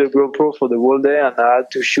give me the GoPro for the whole day, and I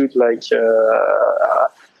had to shoot like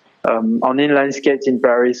on inline skate in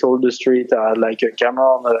Paris, all the street. I had like a camera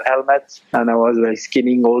on a helmet, and I was like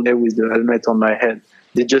skating all day with the helmet on my head.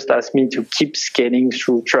 They just asked me to keep skating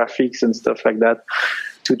through traffics and stuff like that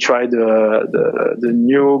to try the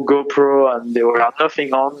new GoPro, and there were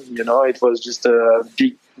nothing on. You know, it was just a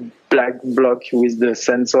big black block with the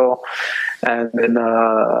sensor, and then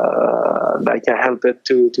like I helped it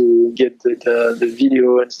to get the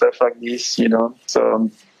video and stuff like this. You know,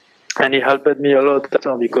 so. And it helped me a lot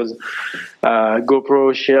because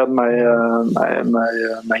GoPro shared my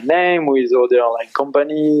name with other like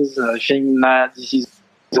companies. I think that this is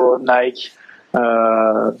what Nike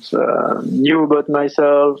knew about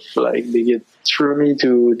myself. Like they get through me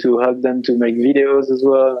to help them to make videos as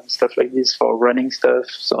well and stuff like this for running stuff.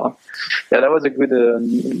 So yeah, that was a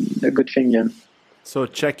good thing. Yeah. So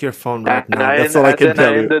check your phone right now. That's all I can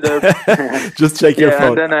tell you. Just check your phone.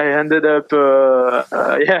 And then I ended up,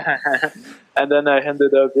 and then I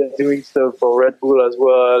ended up doing stuff for Red Bull as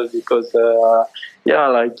well because,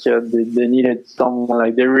 they needed someone.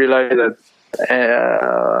 Like they realized that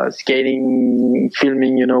skating,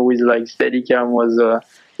 filming, you know, with like Steadicam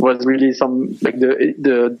was really some like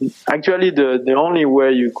the only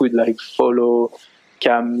way you could like follow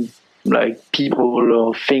cam. Like people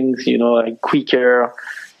or things, you know, like quicker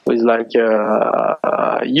with like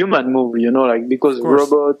a human move, you know, like because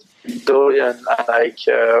robot, and like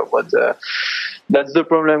that's the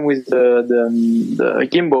problem with the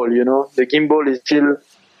gimbal, you know, the gimbal is still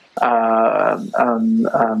how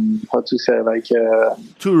to say, like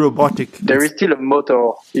too robotic. There is still a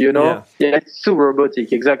motor, you know. Yeah, it's too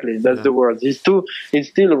robotic. Exactly, that's the word. It's still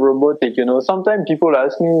robotic, you know. Sometimes people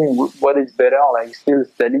ask me what is better, like still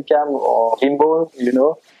Steadicam or gimbal, you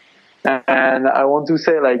know. And I want to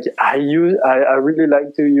say, like, I really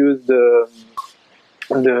like to use the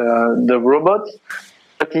robots,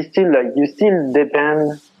 but it's still like you still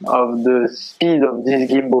depend of the speed of this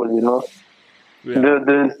gimbal, you know. Yeah.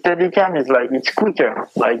 The Steadicam is like, it's quicker.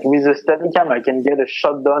 Like with the Steadicam, I can get a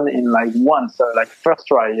shot done in like once, like first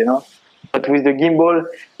try, you know. But with the gimbal,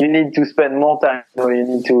 you need to spend more time. So you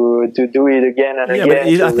need to do it again and again.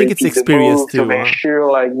 But I think it's experience too. To make sure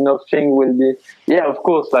like nothing will be. Yeah, of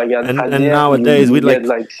course. Like and nowadays we get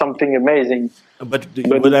like something amazing. But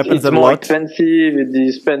what happens it's more expensive.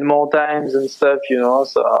 You spend more times and stuff, you know.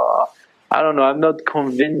 So I don't know. I'm not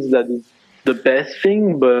convinced that it's the best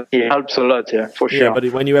thing, but it helps a lot, yeah, for sure. Yeah, but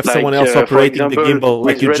when you have someone else operating the gimbal,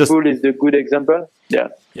 like you Red Bull is the good example. Yeah.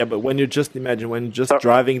 Yeah, but when you just imagine when you're just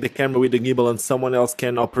driving the camera with the gimbal and someone else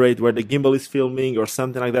can operate where the gimbal is filming or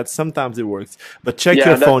something like that, sometimes it works. But check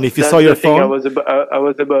your phone. If you saw your phone, I was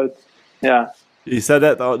about. Yeah. You said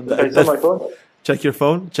that. I saw my phone. Check your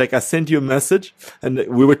phone. Check. I sent you a message, and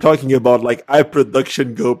we were talking about like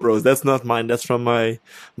iProduction GoPros. That's not mine. That's from my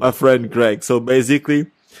friend Greg. So basically,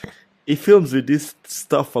 he films with this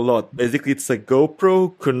stuff a lot. Basically, it's a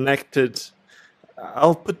GoPro connected.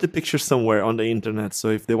 I'll put the picture somewhere on the internet. So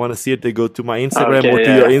if they want to see it, they go to my Instagram or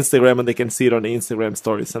to your Instagram, and they can see it on the Instagram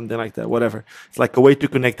story, something like that. Whatever. It's like a way to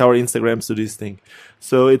connect our Instagrams to this thing.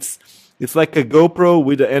 So it's like a GoPro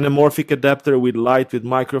with an anamorphic adapter, with light, with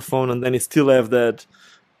microphone, and then it still have that.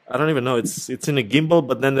 I don't even know. It's in a gimbal,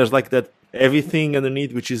 but then there's like that everything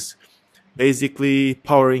underneath, which is basically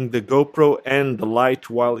powering the GoPro and the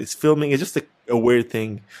light while it's filming. It's just a weird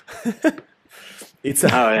thing. It's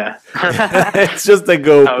it's just a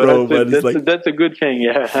GoPro, but that's a good thing.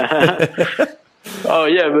 Yeah. Oh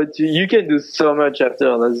yeah, but you can do so much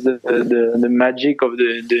after. That's the magic of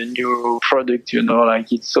the new product, you know.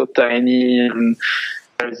 Like it's so tiny and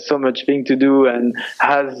there's so much thing to do, and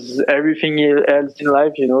has everything else in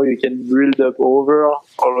life, you know. You can build up over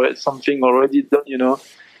or something already done, you know.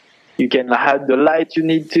 You can add the light you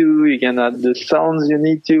need to, you can add the sounds you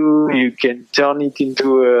need to, you can turn it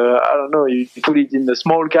into I don't know, you put it in the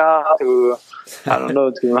small car to, I don't know,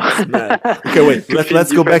 okay, wait,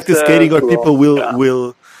 let's go back to skating, or people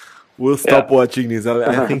will stop watching this.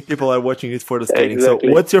 I think people are watching it for the skating. Exactly.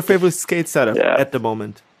 So what's your favorite skate setup at the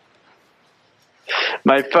moment?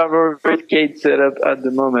 My favorite skate setup at the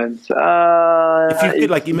moment. If you could,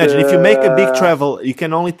 like, imagine if you make a big travel, you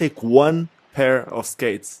can only take one pair of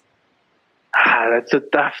skates. That's a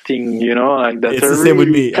tough thing, you know. Like that's it's the same with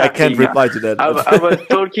me. I can't reply to that. I was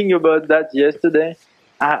talking about that yesterday.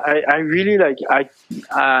 I really like I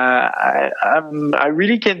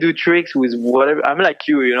really can do tricks with whatever. I'm like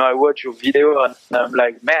you know. I watch your video and I'm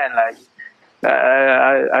like, man, like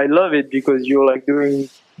I love it because you're like doing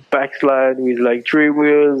backslide with like 3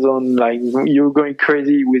 wheels on, like you're going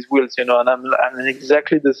crazy with wheels, you know. And I'm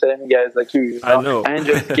exactly the same guys like you. You know? I know. I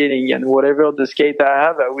enjoy skating, and whatever the skate I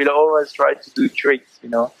have, I will always try to do tricks, you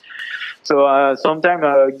know. So sometimes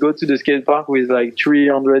I go to the skate park with like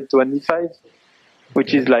 325.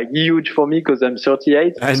 Which is like huge for me because I'm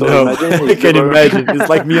 38. I know. I can imagine. It's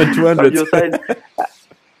like me on 200.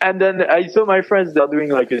 And then I saw my friends, they're doing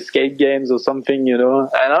like a skate games or something, you know,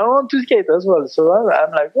 and I want to skate as well. So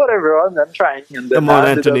I'm like, whatever, I'm trying. And then come on,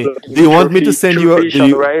 Anthony. Do you want me to send you? Do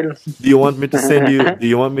you want me to send you? Do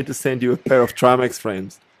you want me to send you a pair of Trimax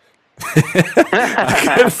frames?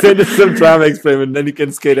 I can send you some Trimax frame, and then you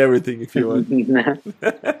can skate everything if you want. No,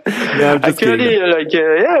 I'm just actually, like,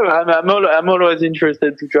 I'm always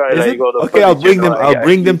interested to try. Like, okay, I'll bring them. I'll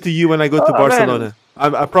bring them to you when I go to Barcelona.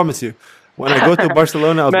 I promise you. When I go to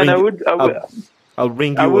Barcelona, I'll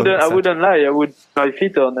bring you. I wouldn't lie. I would try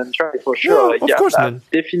fit on and try for sure. Yeah, of course, man.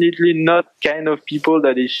 Definitely not kind of people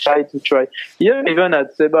that is shy to try. Yeah, even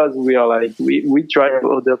at Sebas, we are like we try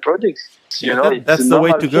other products. You know, that's the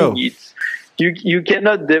way to go. You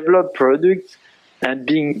cannot develop products and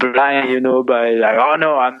being blind, you know, by like, oh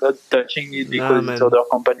no, I'm not touching it because it's other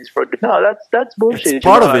companies' product. No, that's bullshit. It's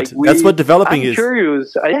part of it. That's what developing is. I'm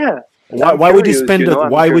curious. Yeah. Why would you spend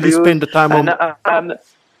the time on?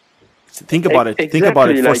 Think about it. Exactly, think about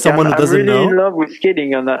it. For someone who doesn't know, I'm really in love with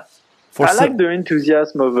skating, and I like the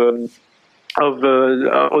enthusiasm of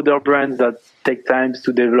other brands that take time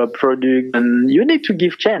to develop product, and you need to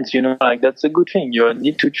give chance. You know, like that's a good thing. You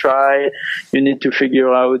need to try. You need to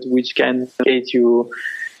figure out which kind of skate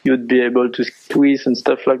you'd be able to squeeze and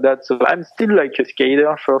stuff like that. So I'm still like a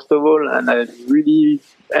skater first of all, and I really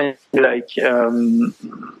like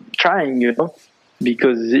trying, you know,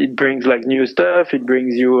 because it brings like new stuff. It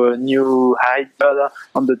brings you a new height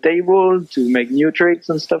on the table to make new tricks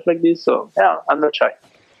and stuff like this. So yeah, I'm not shy.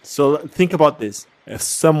 So think about this. If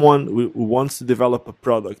someone who wants to develop a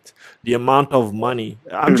product, the amount of money,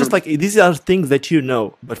 I'm just like, these are things that you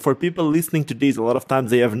know, but for people listening to these, a lot of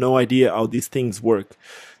times they have no idea how these things work.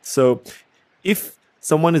 So if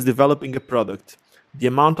someone is developing a product, the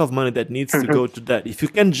amount of money that needs to go to that, if you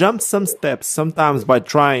can jump some steps, sometimes by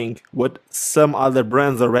trying what some other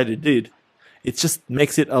brands already did, it just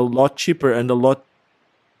makes it a lot cheaper and a lot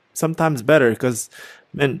sometimes better. Because,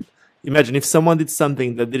 man, imagine if someone did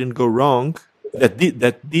something that didn't go wrong,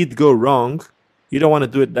 that did go wrong, you don't want to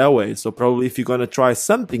do it that way. So probably if you're going to try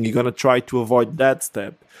something, you're going to try to avoid that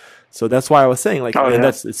step. So that's why I was saying, like,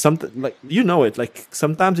 it's something like, you know, it like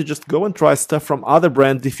sometimes you just go and try stuff from other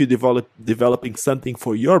brands if you developing something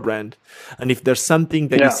for your brand, and if there's something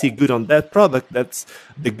that you see good on that product, that's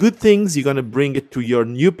the good things, you're gonna bring it to your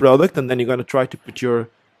new product, and then you're gonna try to put your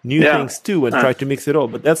new things too and try to mix it all.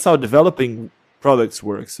 But that's how developing products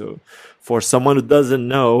work. So for someone who doesn't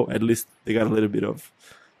know, at least they got a little bit of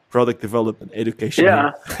product development education.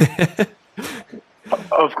 Yeah.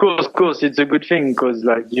 Of course, it's a good thing because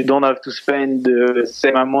like you don't have to spend the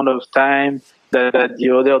same amount of time that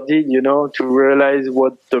the other did, you know, to realize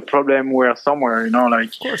what the problem were somewhere, you know,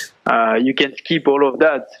 like you can skip all of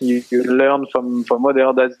that. You learn from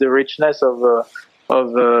other. That's the richness of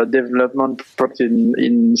development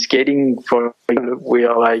in skating. For we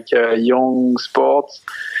are like young sports,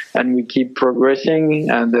 and we keep progressing,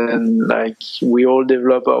 and then like we all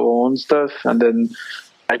develop our own stuff, and then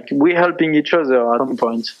like we're helping each other at some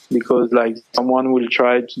point, because like someone will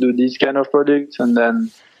try to do this kind of product, and then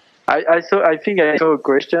I think I saw a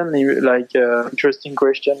question, like interesting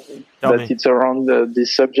question it's around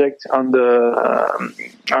this subject on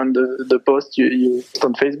the post you post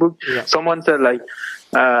on Facebook. Yeah. Someone said like,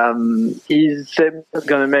 is Seb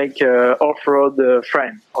gonna make off-road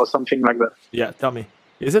frame or something like that? Yeah, tell me,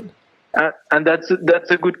 is it? And that's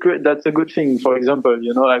a good thing. For example,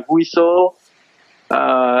 you know, like we saw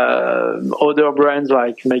other brands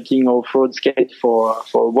like making off-road skate for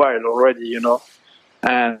a while already, you know,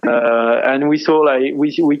 and we saw like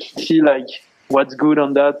we can see like what's good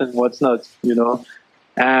on that and what's not, you know,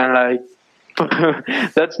 and like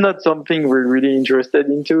that's not something we're really interested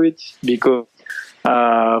into it, because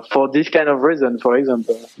for this kind of reason, for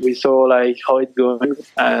example, we saw like how it's going,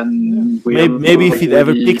 and maybe if it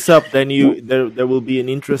ever picks up, then there will be an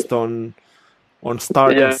interest on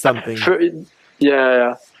starting something.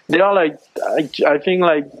 Yeah, they are like, I think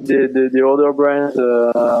like the other brands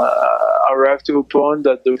arrive to a point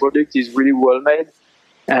that the product is really well made,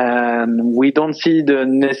 and we don't see the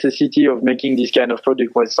necessity of making this kind of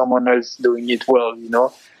product with someone else doing it well, you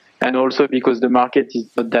know. And also because the market is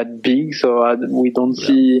not that big, so we don't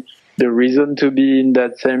see the reason to be in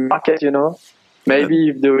that same market, you know. Maybe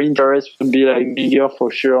if the interest would be like bigger, for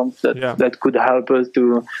sure, that could help us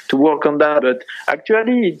to work on that. But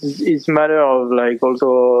actually, it's a matter of like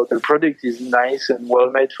also the product is nice and well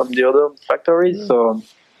made from the other factories, so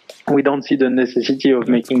we don't see the necessity of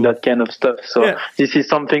making that kind of stuff. So this is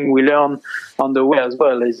something we learn on the way as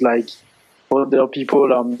well. It's like other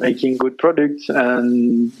people are making good products,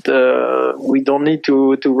 and we don't need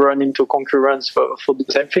to run into concurrence for the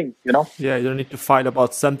same thing, you know? Yeah, you don't need to fight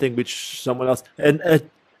about something which someone else, and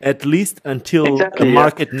at least until the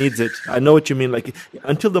market needs it. I know what you mean. Like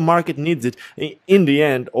until the market needs it, in the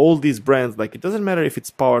end, all these brands, like it doesn't matter if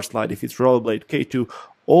it's Powerslide, if it's Rollerblade, K2,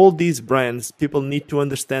 all these brands, people need to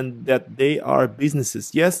understand that they are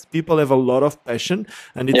businesses. Yes, people have a lot of passion,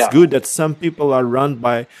 and it's good that some people are run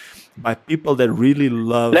by people that really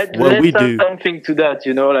love what we do. Something to that,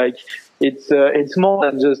 you know, like it's more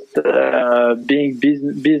than just being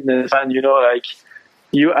business, and you know, like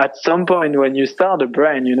you at some point when you start a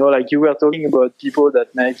brand, you know, like you were talking about people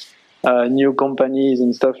that make new companies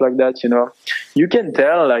and stuff like that, you know, you can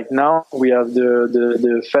tell like now we have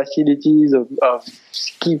the facilities of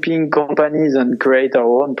keeping companies and create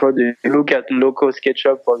our own product. Look at Loco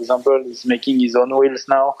SkateShop, for example, is making his own wheels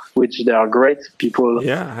now, which they are great. People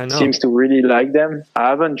seems to really like them. I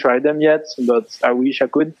haven't tried them yet, but I wish I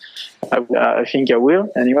could. I think I will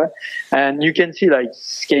anyway. And you can see like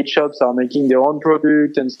skate shops are making their own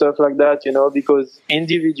product and stuff like that, you know, because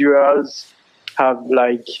individuals have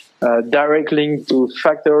like direct link to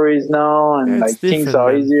factories now, and like things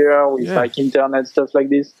are easier with like internet stuff like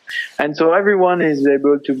this, and so everyone is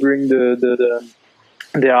able to bring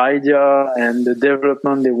their idea and the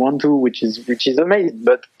development they want to, which is amazing.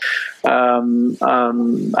 But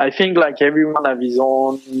I think like everyone have his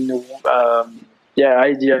own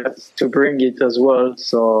ideas to bring it as well.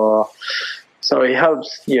 So it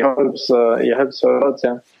helps a lot.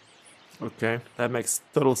 Yeah. Okay, that makes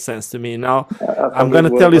total sense to me. Now, I I'm found going it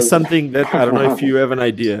to tell you was something that I don't know if you have an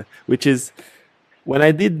idea, which is when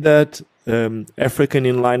I did that African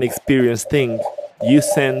inline experience thing, you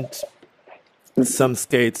sent some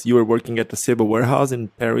skates. You were working at the Seba warehouse in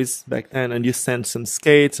Paris back then, and you sent some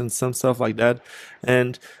skates and some stuff like that.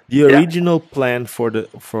 And the yeah. original plan for the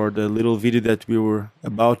little video that we were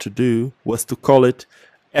about to do was to call it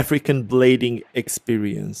African Blading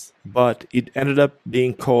Experience, but it ended up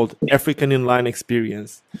being called African Inline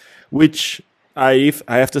Experience, which I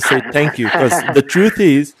have to say thank you, because the truth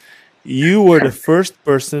is, you were the first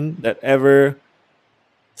person that ever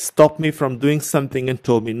stopped me from doing something and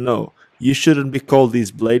told me, no, you shouldn't be called this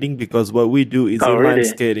blading, because what we do is Oh, inline really?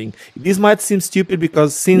 skating. This might seem stupid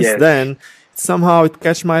because since Yes. then, somehow it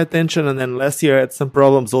catch my attention, and then last year I had some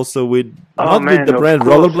problems also with, Oh not with man, the of brand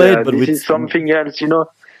course. Rollerblade, but This with, is something else, you know.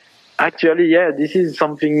 Actually, yeah, this is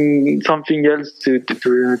something else to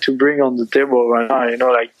bring on the table right now. You know,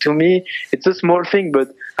 like to me, it's a small thing,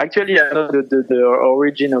 but actually, I know the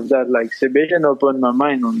origin of that. Like Sebastian opened my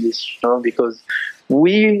mind on this, you know, because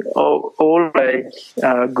we all like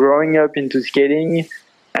growing up into skating,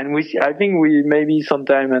 and I think we maybe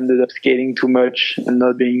sometime ended up skating too much and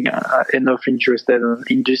not being enough interested in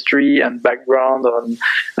industry and background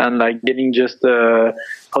and like getting just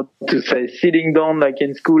how to say, sitting down like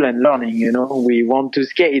in school and learning. You know, we want to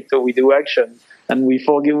skate, so we do action, and we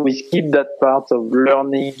skip that part of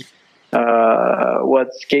learning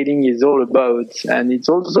what skating is all about. And it's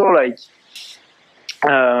also like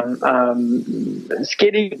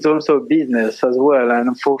skating is also a business as well,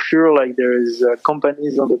 and for sure, like there is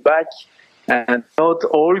companies on the back, and not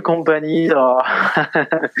all companies are,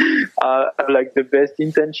 are like the best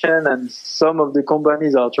intention, and some of the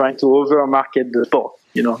companies are trying to over market the sport,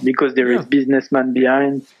 you know, because there is businessman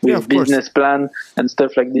behind with business plan and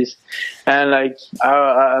stuff like this. And like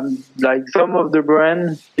some of the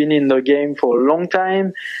brands been in the game for a long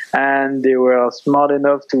time, and they were smart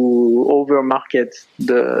enough to over market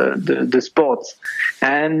the sports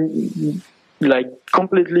and like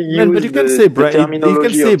completely use but you can say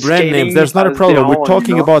brand names. There's not a problem. We're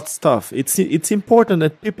talking about stuff. It's important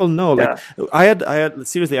that people know. Like I had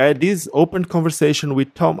this open conversation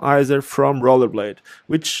with Tom Iser from Rollerblade,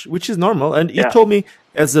 which is normal, and he told me,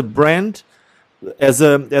 as a brand, as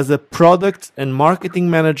a product and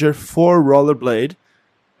marketing manager for Rollerblade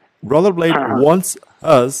wants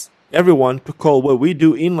everyone to call what we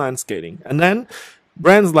do inline skating. And then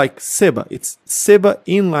brands like Seba, it's Seba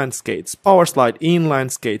inline skates, Powerslide inline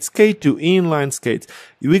skates, K2 inline skates.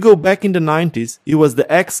 We go back in the 90s, it was the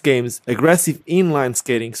X Games aggressive inline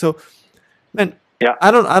skating. So, man, I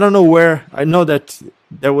don't know where. I know that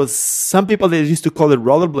there was some people that used to call it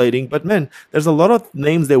rollerblading, but man, there's a lot of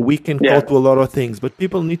names that we can call to a lot of things. But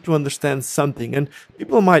people need to understand something, and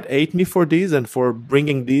people might hate me for this and for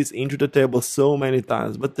bringing this into the table so many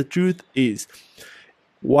times. But the truth is,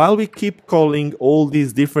 while we keep calling all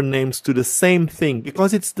these different names to the same thing,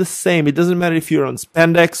 because it's the same, it doesn't matter if you're on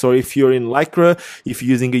spandex or if you're in lycra, if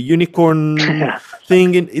you're using a unicorn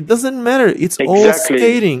thing, it doesn't matter. It's all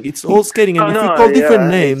skating. It's all skating. And if we call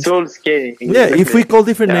different names, it's all skating. If we call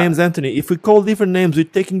different names, Anthony, if we call different names, we're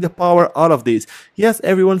taking the power out of this. Yes,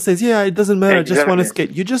 everyone says, it doesn't matter. I just want to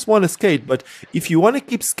skate. You just want to skate. But if you want to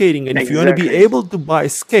keep skating and if you want to be able to buy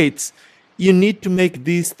skates, you need to make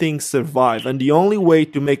these things survive, and the only way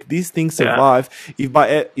to make these things survive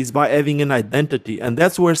is by having an identity, and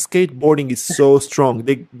that's where skateboarding is so strong.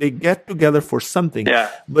 They get together for something,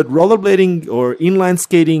 but rollerblading or inline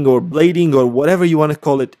skating or blading or whatever you want to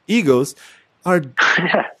call it, egos are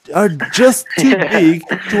just too big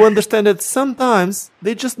to understand that sometimes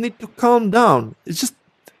they just need to calm down. It's just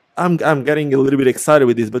I'm getting a little bit excited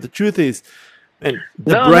with this, but the truth is, man,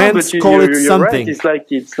 the brands call it something. Right.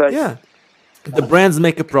 It's like the brands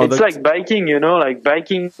make a product. It's like biking, you know, like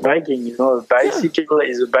biking, you know, a bicycle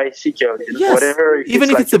is a bicycle. You know, whatever.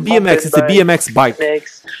 Even if it's a BMX, it's a BMX bike.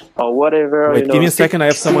 Or whatever. Wait, give me a second. I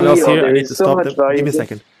have someone else here. I need to stop them. Give me a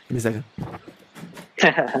second. I'm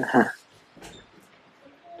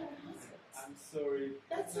sorry.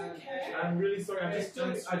 That's okay. I'm really sorry.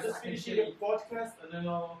 I'm just finishing a podcast and then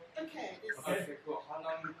I'll... Okay, cool. How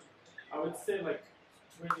long? I would say like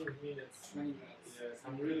 20 minutes. 20 minutes. Yes,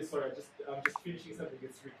 I'm really sorry. I'm just finishing something.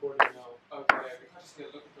 It's recording now. Okay, we can just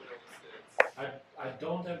get looking for those. I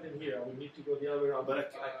don't have them here. I would need to go the other way around, but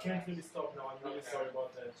I can't really stop now. I'm really sorry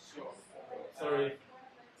about that. Sure. Sorry.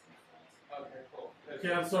 Okay, cool.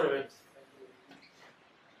 Okay, I'm sorry,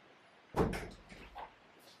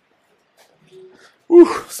 mate.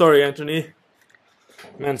 Sorry, Anthony.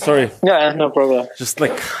 Man, sorry. Yeah, no problem. Just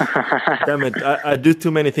like, damn it, I do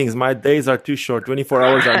too many things. My days are too short. 24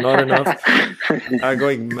 hours are not enough. I'm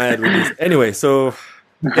going mad with this. Anyway, so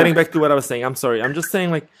getting back to what I was saying, I'm sorry. I'm just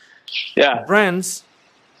saying, like, Yeah. brands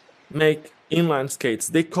make inline skates.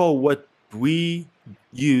 They call what we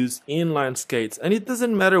use inline skates. And it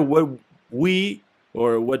doesn't matter what we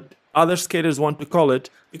or what other skaters want to call it,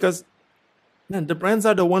 because man, the brands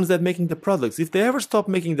are the ones that making the products. If they ever stop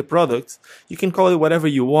making the products, you can call it whatever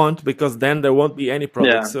you want, because then there won't be any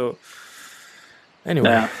products. Yeah. So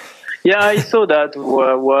anyway. Yeah, I saw that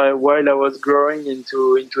while I was growing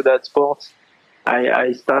into that sport.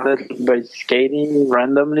 I started by skating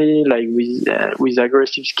randomly, like with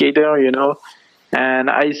aggressive skater, you know, and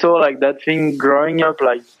I saw like that thing growing up,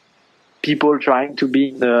 like people trying to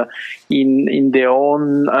be in their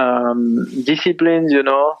own disciplines, you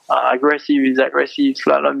know, aggressive is aggressive,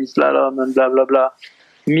 slalom is slalom, and blah blah blah.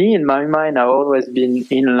 Me, in my mind, I've always been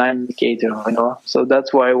inline skater, you know, so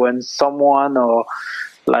that's why when someone or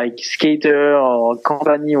like skater or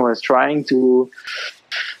company was trying to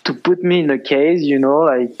put me in a case, you know,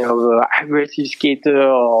 like aggressive skater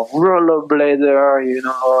or rollerblader, you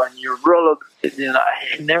know, and you rollerblade, you know,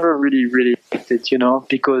 I never really liked it, you know,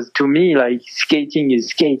 because to me, like, skating is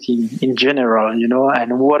skating in general, you know,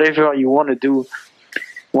 and whatever you want to do,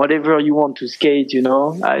 whatever you want to skate, you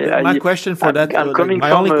know. My question for that, I'm coming my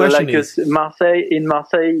from only question is Marseille. In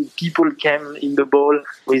Marseille, people came in the ball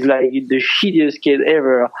with like the shittiest skate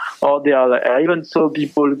ever, or they are like, I even saw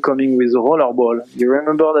people coming with rollerball. You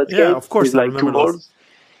remember that skate? Yeah, of course, with like two balls.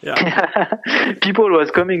 Yeah. People was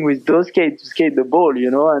coming with those skates to skate the ball, you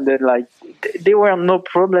know, and then like they were no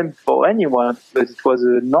problem for anyone, but it was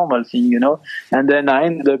a normal thing, you know. And then I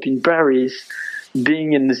ended up in Paris,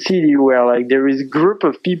 being in the city where like there is a group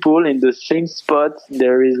of people in the same spot.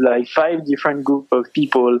 There is like 5 different group of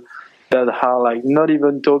people that are like not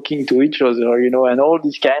even talking to each other, you know, and all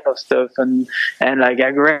this kind of stuff, and like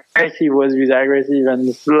aggressive was with aggressive, and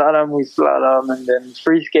slalom with slalom, and then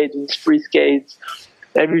free skate with free skates.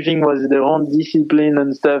 Everything was their own discipline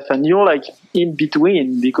and stuff, and you're like in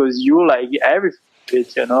between because you like everything,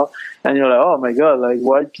 you know, and you're like, oh my god, like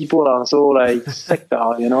why people are so like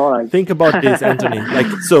sector, you know, like. Think about this, Anthony. Like,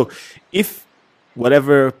 so if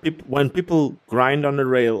when people grind on the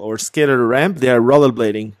rail or skate on a ramp, they are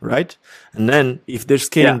rollerblading, right? And then if they're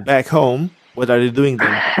skating back home, what are they doing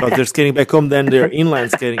then? Because they're skating back home, then they're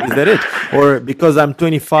inline skating. Is that it? Or because I'm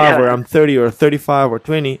 25 or I'm 30 or 35 or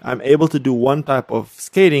 20, I'm able to do one type of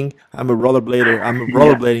skating. I'm a rollerblader. I'm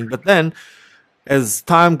rollerblading. But then as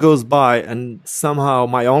time goes by and somehow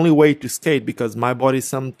my only way to skate, because my body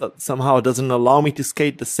somehow doesn't allow me to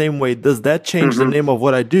skate the same way, does that change the name of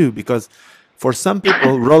what I do? Because for some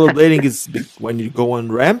people, rollerblading is when you go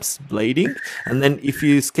on ramps, blading, and then if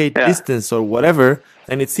you skate distance or whatever,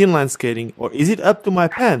 then it's inline skating. Or is it up to my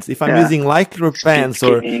pants? If I'm using lycra pants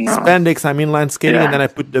or spandex, I'm inline skating, and then I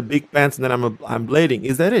put the big pants, and then I'm blading.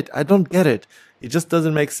 Is that it? I don't get it. It just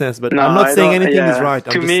doesn't make sense. But no, I'm not saying anything is right.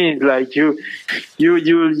 To me, like you're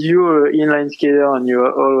inline skater, and you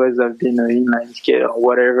always have been an inline skater, or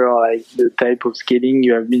whatever, like the type of skating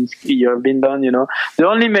you have been done. You know, the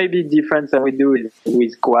only maybe difference that we do is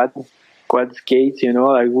with quad skates. You know,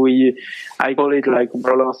 like I call it like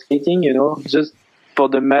roller skating. You know, just for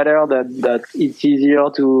the matter that it's easier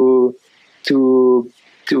to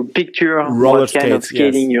picture roller what kind of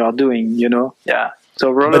skating you are doing. You know, yeah.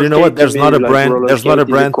 So but you know what? There's not a brand. There's not a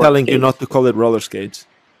brand telling you not to call it roller skates,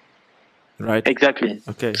 right? Exactly.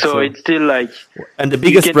 Okay. So it's still like, and the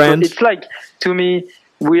biggest brand. It's like, to me,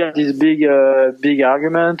 we have this big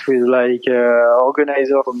argument with like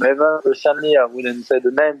organizer from Evan recently. I wouldn't say the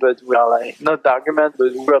name, but we are like not argument,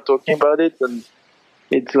 but we are talking about it, and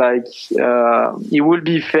it's like it would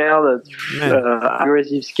be fair that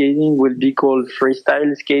aggressive skating will be called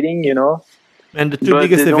freestyle skating, you know. And the two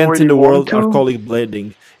biggest events in the world are called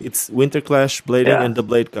blading. It's Winter Clash, blading, and the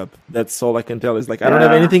Blade Cup. That's all I can tell. Is like I don't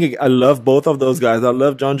have anything. I love both of those guys. I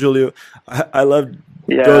love John Julio. I love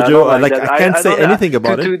Jojo. I can't say anything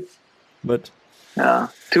about it. But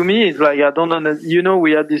to me, it's like I don't know. You know,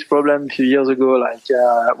 we had this problem a few years ago, like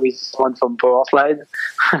with someone from Powerslide,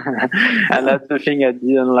 and that's the thing I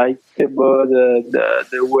didn't like about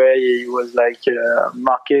the way he was like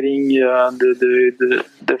marketing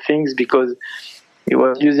the things, because he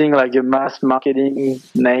was using like a mass marketing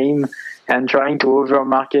name and trying to over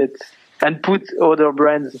market and put other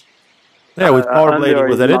brands Yeah, with power blading,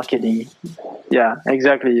 was that it? marketing. Yeah,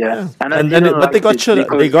 exactly. Yeah, and then but they got shut.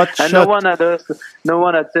 They got shut. No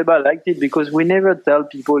one at Seba liked it because we never tell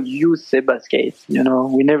people use Seba skate. You know,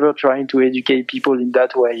 we never trying to educate people in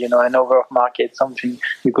that way. You know, and over market something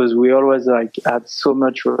because we always like had so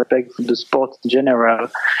much respect for the sport in general,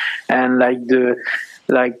 and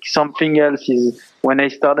like something else is when I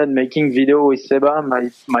started making video with Seba,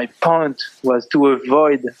 my point was to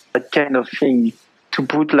avoid that kind of thing, to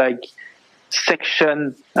put like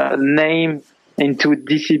section name into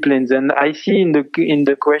disciplines. And I see in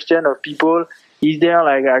the question of people, is there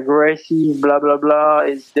like aggressive blah blah blah,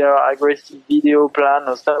 is there aggressive video plan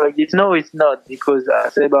or stuff like this? No, it's not, because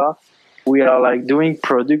at Seba we are like doing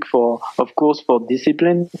product for, of course, for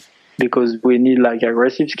discipline, because we need like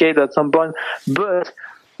aggressive skate at some point, but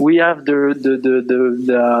we have the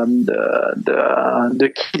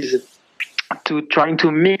keys to trying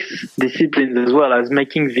to mix disciplines as well as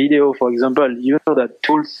making video. For example, you know that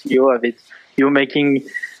tools, you have it.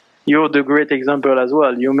 You're the great example as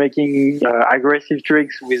well. You're making aggressive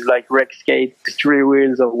tricks with like rec skate, 3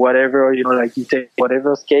 wheels or whatever, you know, like you take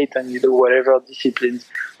whatever skate and you do whatever disciplines,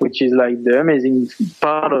 which is like the amazing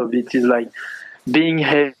part of it is like being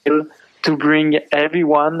able to bring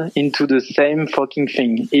everyone into the same fucking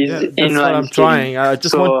thing. That's what I'm trying. I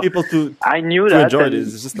just want people to enjoy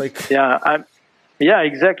this. It's just like yeah,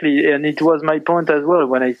 exactly. And it was my point as well.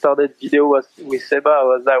 When I started video with Seba, I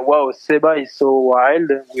was like, wow, Seba is so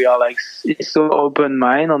wild. We are like so open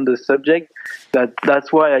mind on the subject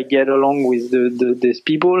that's why I get along with these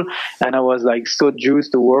people. And I was like so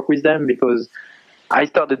juiced to work with them because I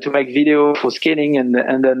started to make video for skating, and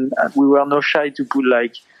then we were not shy to put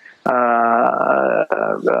like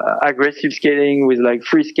aggressive skating with like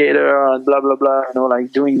free skater and blah blah blah, you know,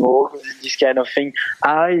 like doing all this kind of thing.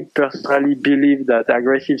 I personally believe that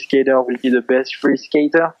aggressive skater will be the best free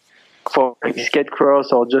skater for like skate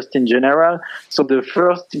cross or just in general. So the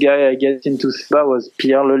first guy I get into Seba was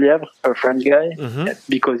Pierre Lelièvre, a French guy,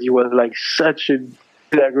 because he was like such a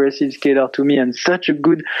aggressive skater to me, and such a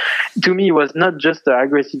good, to me, he was not just an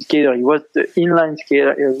aggressive skater, he was the inline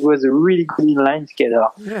skater. He was a really good inline skater.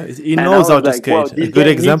 Yeah, he knows how to skate. Wow, a good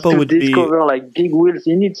example would be discover like big wheels.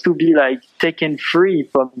 He needs to be like taken free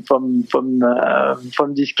from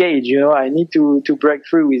this cage, you know. I need to break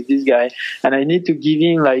through with this guy, and I need to give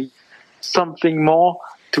him like something more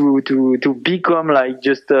to become like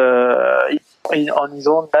just on his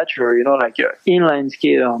own nature, you know, like an inline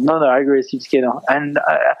skater, not an aggressive skater. And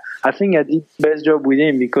I think I did the best job with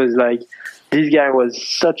him because like this guy was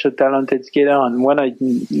such a talented skater, and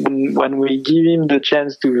when we give him the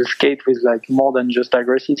chance to skate with like more than just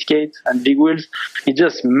aggressive skates and big wheels, he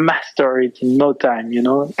just mastered it in no time, you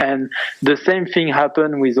know. And the same thing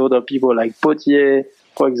happened with other people like Potier,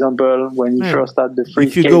 for example, when he first had the free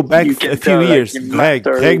skate. If you go back a few years, Greg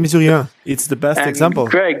Misurian, it's the best example.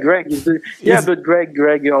 Greg is but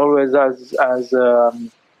Greg always has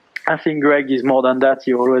I think Greg is more than that.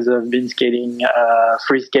 He always has been skating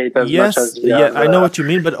free skate as much as I know what you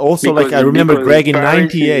mean, but also like I remember Greg in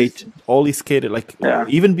 '98, all he skated like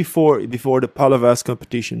even before the Palavas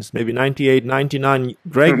competitions, maybe '98, '99.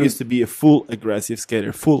 Greg used to be a full on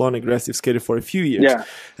aggressive skater for a few years,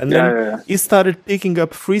 and then he started picking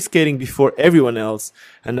up free skating before everyone else.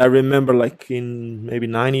 And I remember like in maybe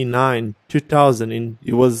 '99, 2000,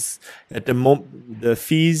 it was at the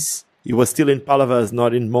FIS. He was still in Palavas,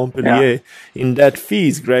 not in Montpellier. In that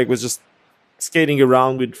FIS, Greg was just skating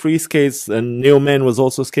around with free skates, and Neoman was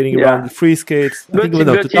also skating around with free skates. I think it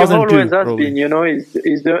was 2002. He always has been, you know, is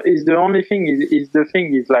the only thing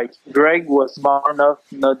is like Greg was smart enough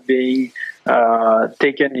not being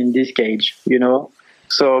taken in this cage, you know.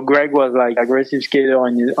 So Greg was like aggressive skater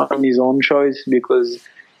on his own choice because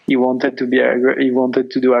he wanted to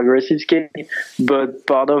do aggressive skating, but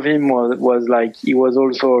part of him was like he was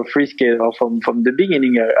also a free skater from the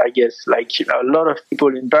beginning, I guess, like a lot of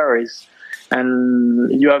people in Paris.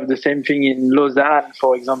 And you have the same thing in Lausanne,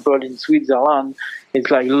 for example, in Switzerland. It's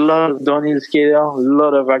like a lot of downhill skater, a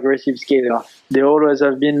lot of aggressive skater. They always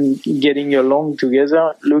have been getting along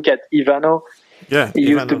together. Look at Ivano. He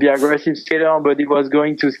used to be aggressive skater, but he was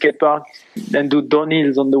going to skate park and do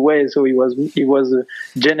downhills on the way. So he was a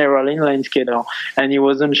general inline skater, and he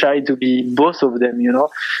wasn't shy to be both of them, you know.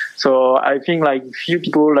 So I think like few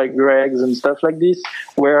people like Greg's and stuff like this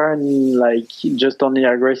weren't like just only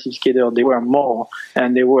aggressive skater. They were more,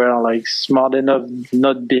 and they were like smart enough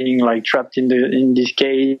not being like trapped in this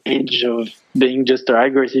cage of being just an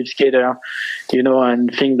aggressive skater, you know,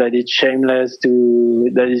 and think that it's shameless to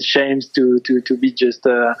be just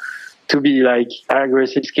to be like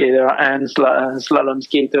aggressive skater and slalom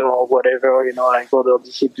skater or whatever, you know, like other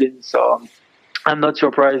disciplines. So I'm not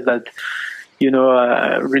surprised that, you know,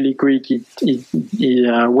 really quick he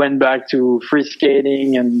went back to free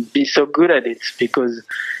skating and be so good at it, because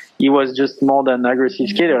he was just more than aggressive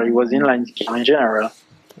skater. He was inline skater in general.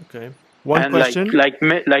 Okay. One and question. Like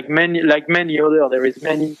many other, there is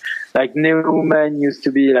many, like Neumann used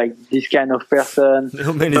to be like this kind of person.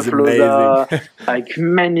 Neumann is amazing. Like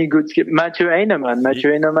many good skaters. Mathieu Heinemann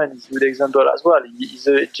is a good example as well. He's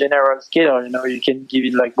a general skater. You know, you can give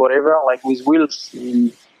it like whatever, like with wheels.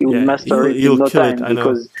 He will master it in no time. I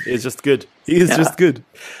know. He's just good. He's just good.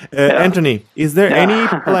 Anthony, is there any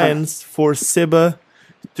plans for Seba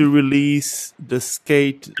to release the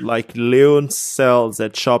skate like Leon sells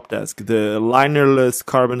at Shopdesk, the linerless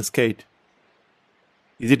carbon skate?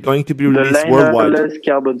 Is it going to be released worldwide? The linerless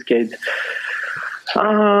carbon skate.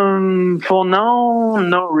 For now,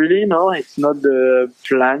 not really. No, it's not the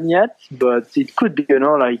plan yet, but it could be. You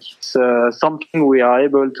know, like it's something we are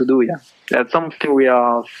able to do. Yeah, that's something we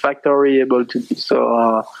are factory able to do.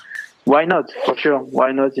 So. Why not? For sure.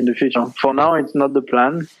 Why not in the future? For now, it's not the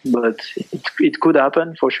plan, but it could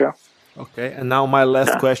happen for sure. Okay. And now my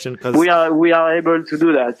last question, because we are able to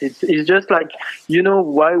do that. It's just like, you know,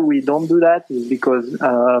 why we don't do that is because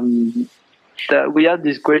we had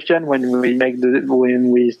this question when we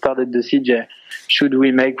started the CJ. Should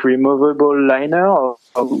we make removable liner or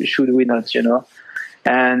should we not? You know.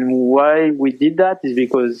 And why we did that is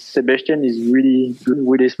because Sebastian is really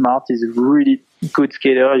smart. He's a really good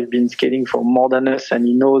skater. He's been skating for more than us, and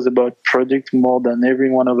he knows about product more than every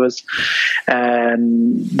one of us.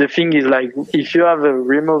 And the thing is, like, if you have a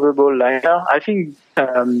removable liner, I think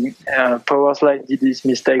Powerslide did this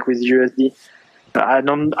mistake with USD. I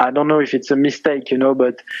don't know if it's a mistake, you know,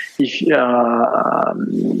 but if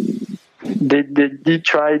they did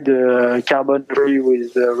try the carbon free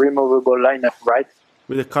with the removable liner, right?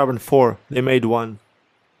 With the carbon 4, they made one.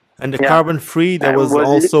 And the carbon free, there was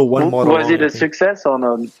also one model. Was it a success or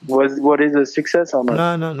not? What is a success or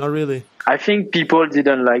not? No, not really. I think people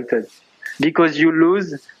didn't like it because you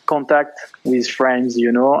lose contact with friends,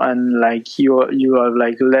 you know, and like you have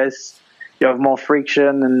like less, you have more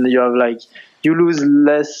friction, and you have like you lose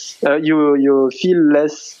less, you feel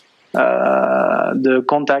less the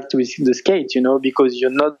contact with the skate, you know, because you're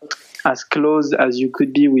not as close as you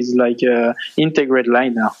could be with like a integrate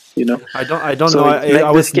liner, you know. I don't know.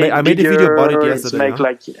 I made a video about it yesterday. Make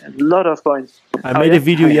like a lot of points. I made a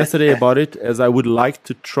video yesterday about it, as I would like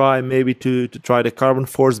to try maybe to try the carbon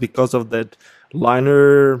force because of that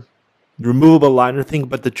liner, removable liner thing.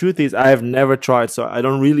 But the truth is, I have never tried, so I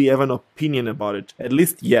don't really have an opinion about it, at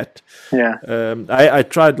least yet. Yeah. I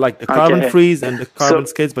tried like the carbon freeze and the carbon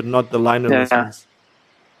skates, but not the linerless ones.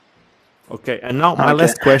 Okay, and now my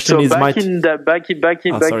last question is back in that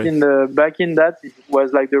it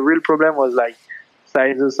was like the real problem was like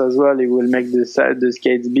sizes as well. It will make the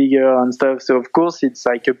skates bigger and stuff. So of course it's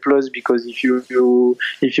like a plus because if you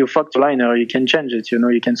fuck the liner, you can change it. You know,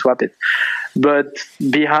 you can swap it. But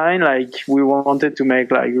behind, like we wanted to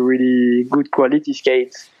make like really good quality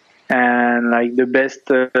skates and like the best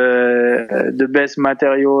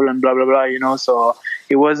material and blah blah blah. You know, so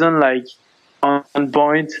it wasn't like on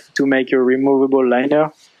point to make a removable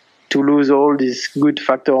liner, to lose all this good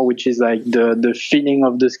factor, which is like the feeling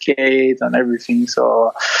of the skate and everything.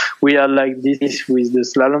 So we are like this with the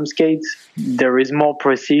slalom skates. There is more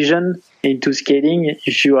precision into skating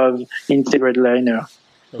if you have integrated liner.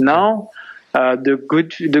 Okay. Now, the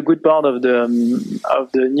good part of the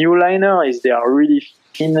new liner is they are really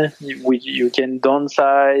thin. You can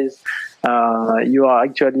downsize. You are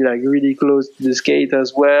actually like really close to the skate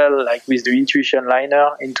as well, like with the Intuition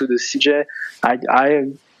liner into the CJ.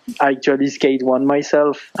 I actually skate one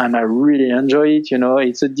myself and I really enjoy it. You know,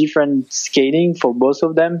 it's a different skating for both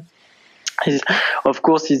of them. Of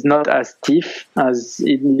course, it's not as stiff as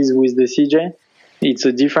it is with the CJ. It's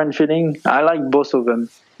a different feeling. I like both of them,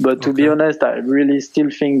 but to be honest, I really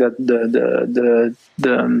still think that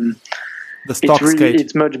the stock skate,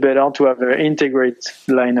 it's much better to have an integrate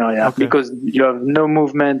liner, because you have no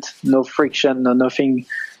movement, no friction, no nothing,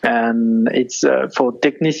 and it's for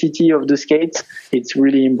technicity of the skates, it's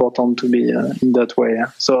really important to be in that way. Yeah.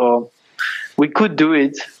 So we could do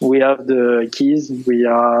it. We have the keys. We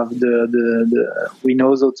have we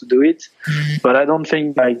know how to do it, but I don't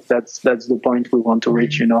think like that's the point we want to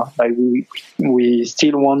reach. You know, like we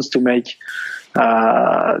still want to make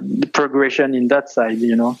the progression in that side.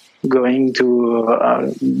 You know. Going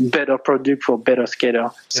to better product for better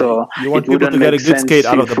skater. So you want people to get a good skate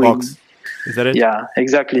out of the box. Is that it? Yeah,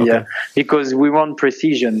 exactly. Okay. Yeah, because we want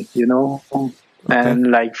precision. You know. And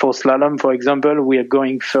like for slalom, for example, we are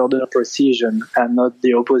going further precision and not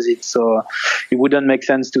the opposite. So it wouldn't make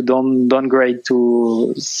sense to downgrade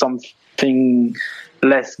to something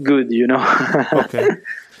less good, you know. Okay.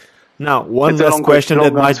 Now, one last question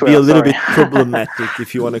that might be a little bit problematic,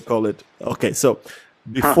 if you want to call it. Okay, so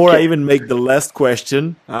before I even make the last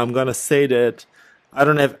question, I'm going to say that I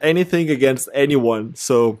don't have anything against anyone.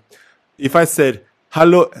 So if I said,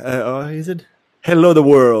 hello, hello the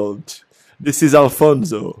world, this is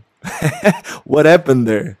Alfonso. What happened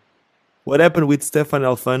there? What happened with Stefan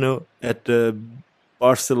Alfano at the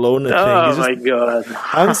Barcelona thing? Oh my God!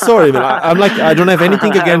 I'm sorry, man. I don't have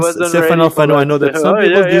anything against Stefan Alfano. I know that some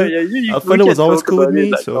people do. Alfano was always cool with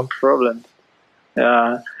me, so no problem.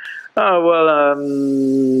 Yeah. Oh well.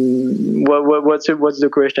 What's the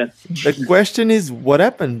question? The question is, what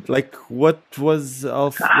happened? Like, what was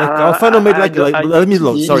Alfano made?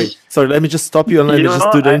 Let me just stop you and let me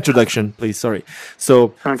just do the introduction, please. Sorry.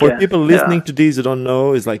 So for people listening to these who don't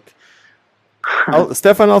know, is like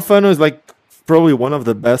Stefan Alfano is like probably one of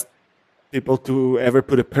the best people to ever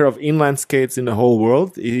put a pair of inline skates in the whole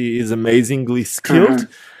world. He is amazingly skilled,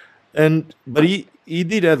 but he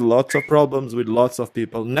did have lots of problems with lots of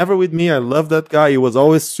people. Never with me. I love that guy. He was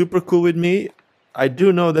always super cool with me. I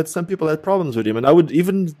do know that some people had problems with him, and I would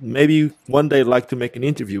even maybe one day like to make an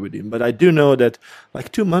interview with him. But I do know that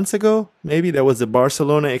like 2 months ago, maybe there was a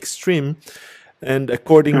Barcelona Extreme, and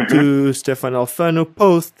according to Stefan Alfano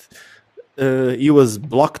post, he was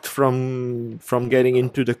blocked from getting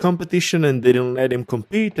into the competition and they didn't let him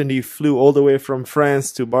compete, and he flew all the way from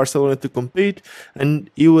France to Barcelona to compete, and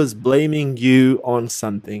he was blaming you on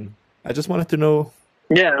something. I just wanted to know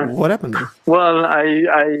what happened there. Well,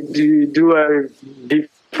 I do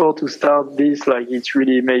before to start this, like it's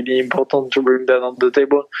really maybe important to bring that on the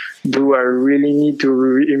table. Do I really need to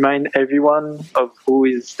remind everyone of who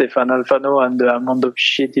is Stefan Alfano and the amount of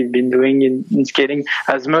shit he's been doing in skating?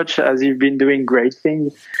 As much as he's been doing great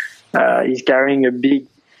things, he's carrying a big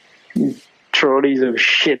trolleys of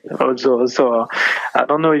shit also. So I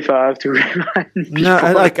don't know if I have to remind people. No,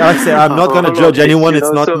 like I say, I'm not going to judge anyone.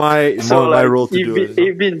 It's not my role to do it.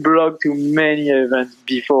 He's been blocked to many events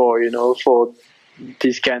before, for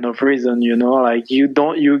this kind of reason, like you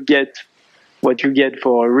get what you get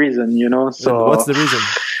for a reason, so what's the reason?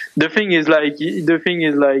 The thing is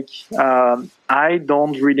like I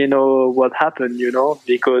don't really know what happened,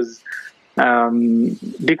 because I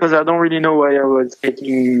don't really know why I was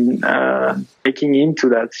taking into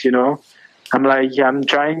that, I'm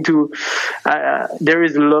trying to there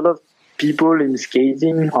is a lot of people in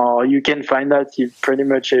skating, or you can find that in pretty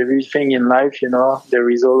much everything in life,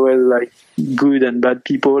 there is always like good and bad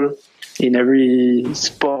people in every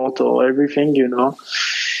sport or everything,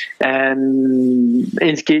 and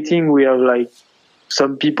in skating we have like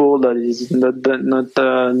some people that is not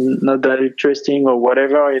that interesting or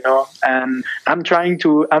whatever, and I'm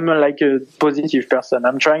like a positive person.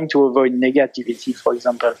 I'm trying to avoid negativity, for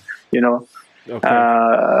example, in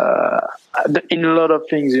a lot of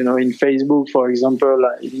things, in Facebook, for example,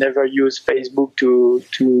 I never use Facebook to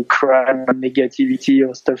cry on negativity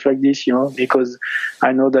or stuff like this, because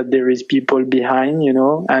I know that there is people behind,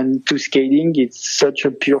 and to skating, it's such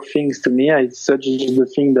a pure thing to me. It's such the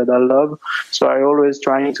thing that I love. So I always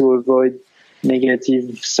trying to avoid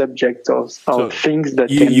negative subjects or things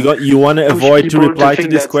that you want to avoid to reply to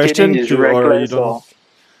this question, or you don't?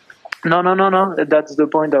 No. That's the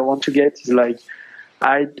point I want to get. Is like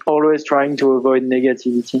I always trying to avoid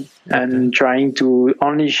negativity and trying to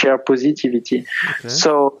only share positivity. Okay.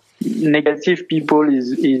 So negative people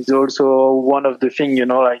is also one of the things.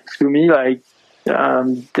 Like to me, like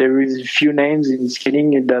there is few names in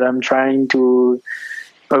skating that I'm trying to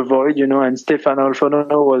avoid. And Stefan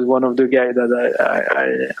Alfano was one of the guys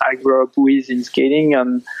that I grew up with in skating,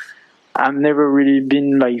 and I've never really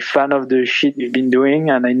been like fan of the shit you've been doing,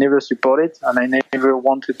 and I never support it, and I never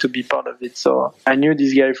wanted to be part of it. So I knew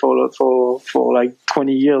this guy for like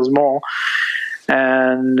 20 years more.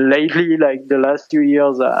 And lately, like the last 2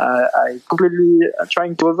 years, I completely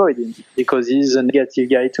trying to avoid him because he's a negative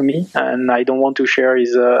guy to me, and I don't want to share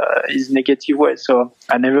his negative ways. So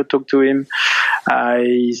I never talk to him.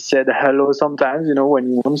 I said hello sometimes, when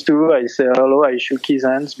he wants to. I say hello. I shook his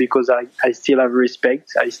hands because I still have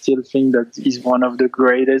respect. I still think that he's one of the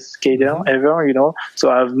greatest skater ever, So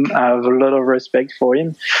I have a lot of respect for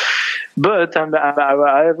him. But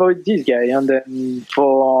I avoid this guy, and then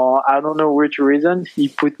for I don't know which reason he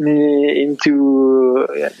put me into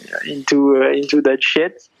that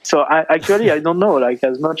shit. So I don't know. Like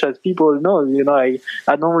as much as people know,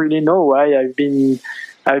 I don't really know why I've been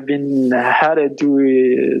I've been added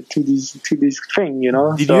to this thing, you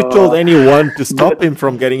know. Did you told anyone to stop him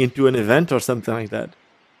from getting into an event or something like that?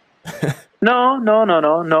 No, not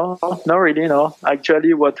really, no.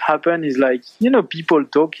 Actually, what happened is like, you know, people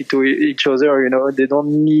talk to each other, you know, they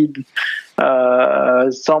don't need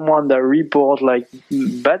someone that report like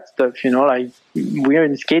bad stuff, you know, like we're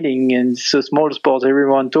in skating and it's a small sport,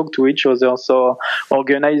 everyone talk to each other, so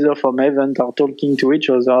organizers from event are talking to each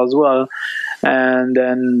other as well. And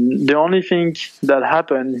then the only thing that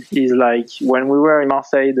happened is like when we were in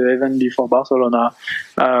Marseille, the event before Barcelona,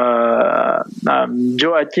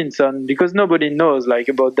 Joe Atkinson, because nobody knows like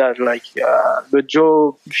about that, like but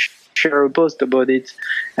Joe shared a post about it,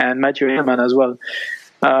 and Mathieu Heinemann as well.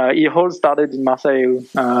 It all started in Marseille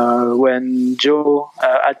when Joe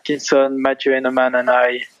Atkinson, Mathieu Heinemann, and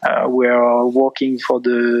I were working for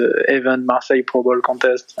the event Marseille Pro Bowl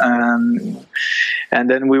contest, and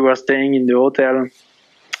then we were staying in the hotel,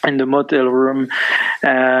 in the motel room,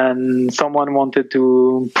 and someone wanted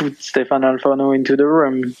to put Stéphane Alfano into the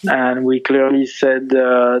room, and we clearly said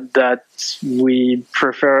that we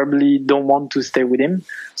preferably don't want to stay with him.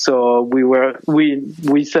 So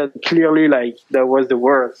we said clearly, like, that was the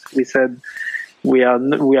word. We said we have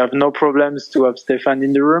no problems to have Stéphane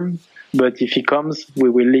in the room, but if he comes, we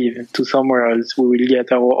will leave to somewhere else. We will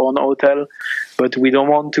get our own hotel, but we don't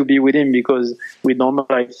want to be with him because we don't know,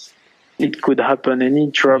 like, it could happen any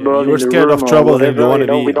trouble. You were scared of trouble, and you want to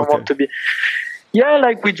be. We don't want to be. Yeah,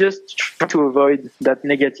 like we just try to avoid that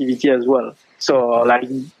negativity as well. So, like,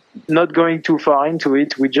 not going too far into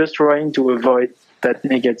it, we're just trying to avoid that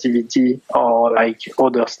negativity or like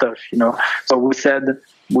other stuff, you know. So we said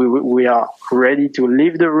we are ready to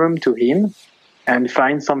leave the room to him and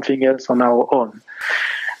find something else on our own.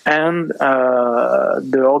 And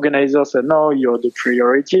the organizer said, no, you're the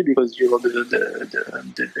priority because you're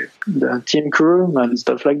the team crew and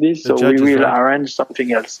stuff like this. So we will arrange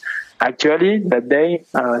something else. Actually, that day,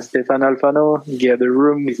 Stéphane Alfano get a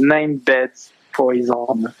room with 9 beds for his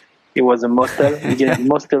own. It was a mostel. He get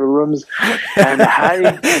mostel rooms. And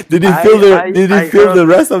did he fill the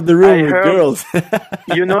rest of the room with girls?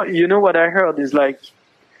 you know what I heard is like,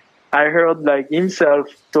 I heard like himself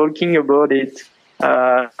talking about it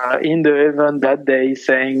in the event that day,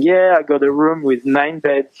 saying, yeah, I got a room with 9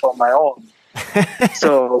 beds for my own.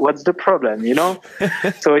 So what's the problem, you know?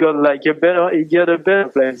 So he got like a better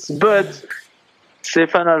place. But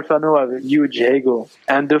Stéphane Alfano have a huge ego,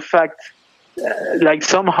 and the fact, like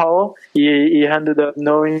somehow he ended up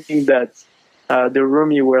knowing that the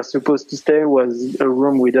room he was supposed to stay was a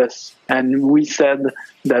room with us, and we said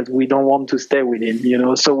that we don't want to stay with him, you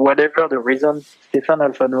know. So whatever the reason, Stéphane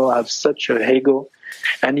Alfano have such a ego,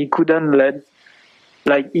 and he couldn't let,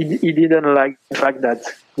 like, he didn't like the fact that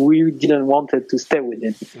we didn't want to stay with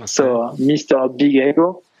him. Okay. So Mr. Big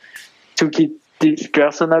Ego took it this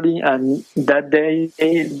personally, and that day,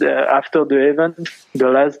 after the event, the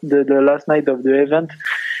last night of the event,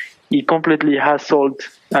 he completely hassled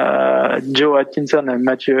Joe Atkinson and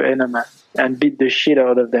Mathieu Heinemann and beat the shit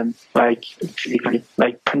out of them, like physically,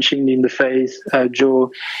 like punching in the face.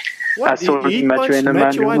 Joe assaulted Mathieu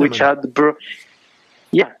Heinemann, which had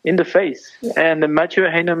in the face. And Mathieu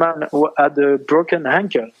Heinemann had a broken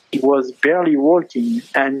ankle. He was barely walking,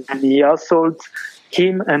 and he assaulted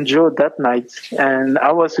him and Joe that night. And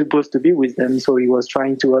I was supposed to be with them, so he was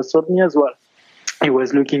trying to assault me as well. He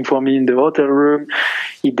was looking for me in the hotel room.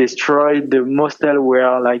 He destroyed the mostel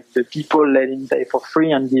where, like, the people let him stay for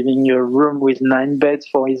free and giving a room with 9 beds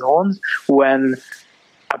for his own, when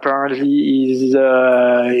apparently his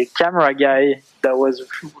camera guy that was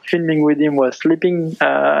filming with him was sleeping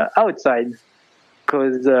outside.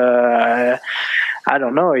 Because, I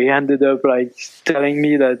don't know, he ended up, like, telling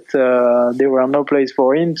me that there were no place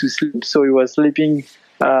for him to sleep, so he was sleeping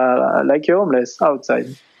like a homeless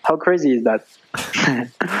outside. How crazy is that?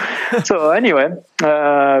 So anyway,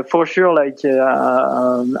 for sure, like,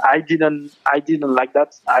 I didn't like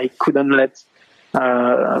that. I couldn't let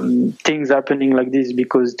things happening like this,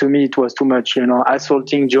 because to me it was too much, you know.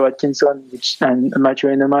 Assaulting Joe Atkinson and Mathieu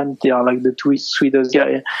Heinemann, they are like the two sweetest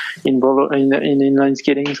guy in inline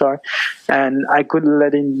skating, sorry, and I couldn't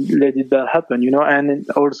let that happen, you know. And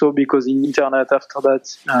also because in internet after that,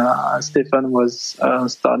 Stéphane was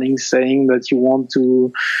starting saying that you want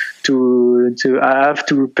to I have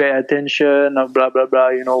to pay attention, or blah blah blah,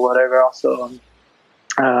 you know, whatever. So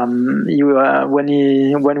when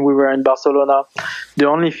we were in Barcelona, the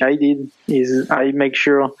only thing I did is I make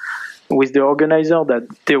sure with the organizer that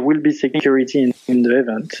there will be security in the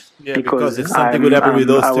event. Yeah, because if something would happen with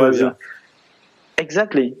those two.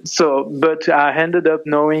 Exactly. So, but I ended up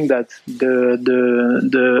knowing that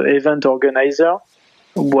the event organizer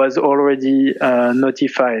was already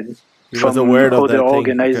notified He from was aware of other that thing.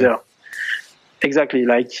 organizer. Okay. Exactly,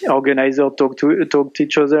 like organizer talked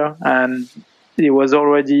each other, and he was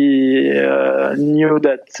already knew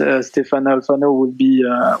that Stefano Alfano would be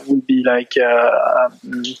like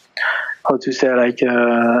how to say, like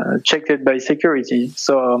checked by security.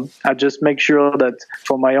 So I just make sure that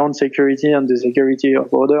for my own security and the security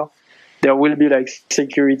of other, there will be like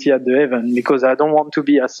security at the event, because I don't want to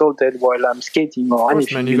be assaulted while I'm skating or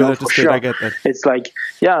anything. Man, you gotta for skate, sure. I get that. It's like,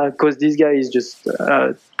 yeah, because this guy is just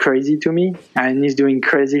crazy to me, and he's doing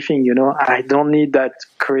crazy thing. I don't need that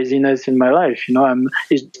craziness in my life.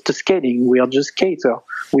 It's just skating. We are just skater.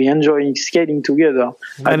 We enjoy skating together.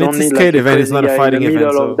 I And don't it's a need skate like event. It's not a fighting in the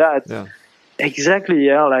event. middle So of that. yeah. Exactly,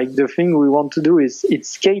 yeah. Like the thing we want to do it's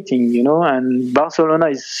skating, and Barcelona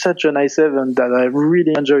is such a nice event that I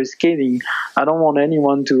really enjoy skating. I don't want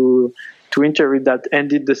anyone to interrupt that,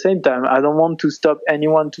 and at the same time, I don't want to stop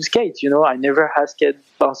anyone to skate. I never asked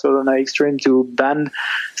Barcelona Extreme to ban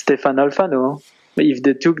Stefan Alfano. If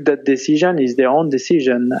they took that decision, it's their own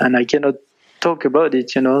decision, and I cannot talk about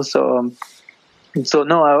it. So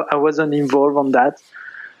no, I wasn't involved on that.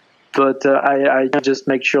 But I just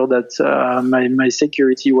make sure that my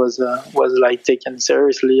security was like taken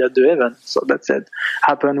seriously at the event. So that's it.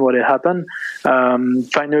 Happened what it happened.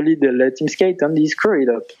 Finally, they let him skate and he screwed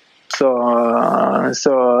it up.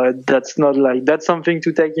 So that's not like, that's something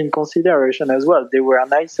to take in consideration as well. They were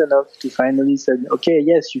nice enough to finally say, okay,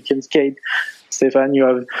 yes, you can skate, Stefan.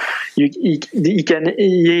 He can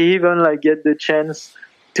even like get the chance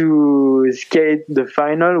to skate the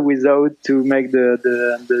final without to make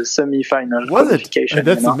the semi-final qualification.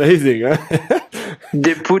 That's amazing. Huh?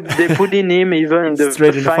 They put in him even in the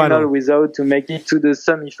final without to make it to the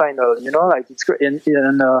semi-final. Like it's great. And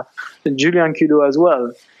Julian Kudo as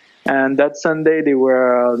well. And that Sunday they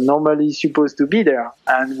were normally supposed to be there,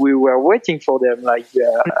 and we were waiting for them. Like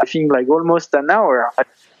I think like almost an hour.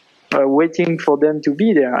 Waiting for them to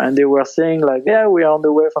be there, and they were saying like, yeah, we are on the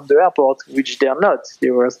way from the airport, which they're not.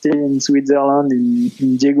 They were still in Switzerland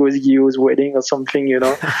in Diego's Guillau's wedding or something.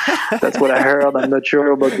 That's what I heard. I'm not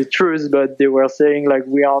sure about the truth, but they were saying like,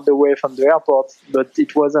 we are on the way from the airport, but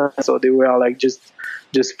it wasn't. So they were like just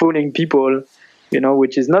fooling people,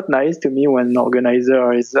 which is not nice to me when an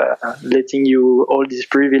organizer is letting you all this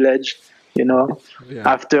privilege.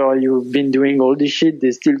 After you've been doing all this shit,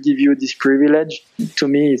 they still give you this privilege. To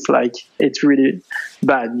me, it's like, it's really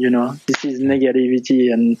bad. This is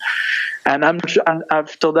negativity, and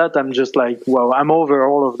after that, I'm just like, wow, I'm over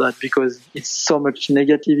all of that, because it's so much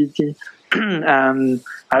negativity, and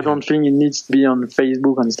I don't think it needs to be on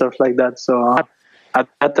Facebook and stuff like that. So at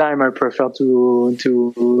that time, I prefer to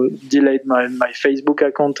delete my Facebook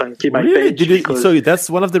account and keep my page. So that's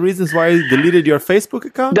one of the reasons why you deleted your Facebook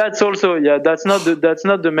account? That's also, yeah. That's not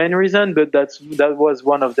the main reason, but that was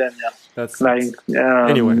one of them. Yeah. That's like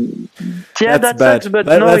anyway. Yeah, that's bad. But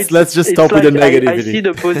let's just stop with the negativity. I see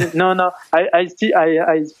the positive. No. I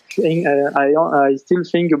still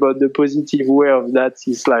think about the positive way of that.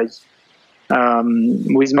 It's like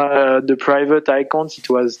with the private account, it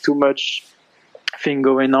was too much thing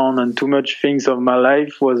going on, and too much things of my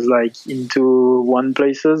life was like into one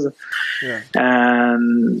places.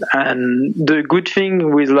 And the good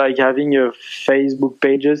thing with like having your Facebook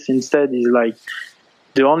pages instead is like,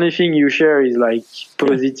 the only thing you share is like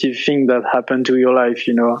positive thing that happened to your life.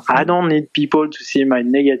 I don't need people to see my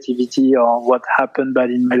negativity or what happened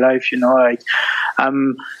bad in my life. Like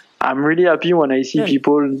I'm really happy when I see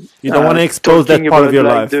people. You don't want to expose that part of your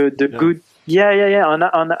like life. The good. Yeah. And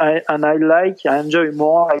I enjoy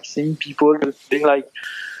more like seeing people being like,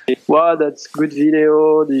 wow, that's good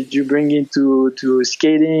video. Did you bring it to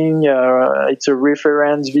skating? It's a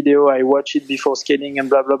reference video. I watch it before skating and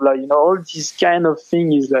blah, blah, blah. All this kind of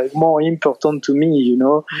thing is like more important to me,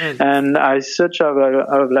 And I have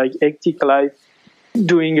a like hectic life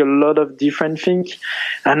doing a lot of different things.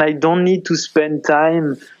 And I don't need to spend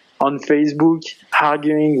time on Facebook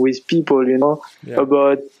arguing with people,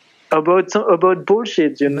 about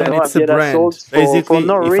bullshit, And it's a brand. Basically, for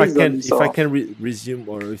no reason. If I can resume,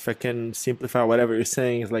 or if I can simplify whatever you're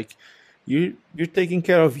saying, is like you're taking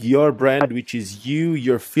care of your brand, which is you.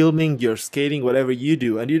 You're filming, you're skating, whatever you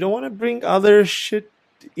do, and you don't want to bring other shit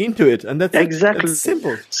into it. And that's exactly that's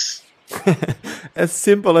simple. As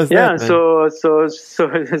simple as that. Yeah.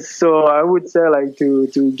 So I would say like to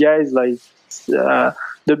guys like.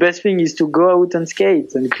 The best thing is to go out and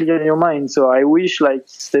skate and clear your mind. So I wish like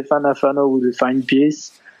Stefan Alfano would find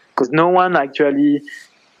peace, because no one actually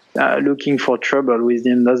looking for trouble with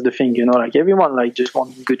him. That's the thing, like everyone like just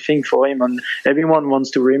wants good thing for him, and everyone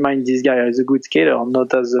wants to remind this guy as a good skater,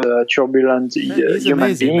 not as a turbulent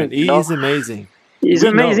human being. Man. He is amazing. He's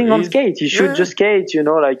amazing on skate. He should just skate,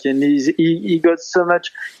 like, and he got so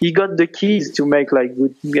much. He got the keys to make like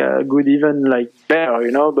good even like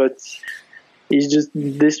better, but he's just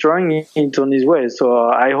destroying it on his way. So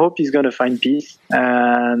I hope he's gonna find peace.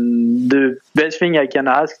 And the best thing I can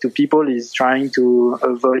ask to people is trying to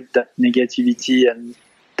avoid that negativity and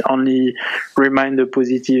only remind the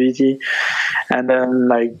positivity. And then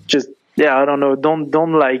like just I don't know.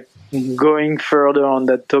 Don't like going further on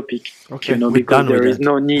that topic, because there is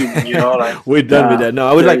no need, like we're done with that. No,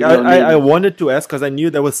 I was like, I wanted to ask because I knew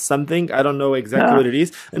there was something. I don't know exactly what it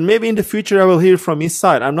is, and maybe in the future I will hear from his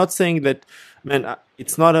side. I'm not saying that, man.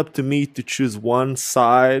 It's not up to me to choose one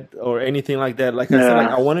side or anything like that. Like I said, like,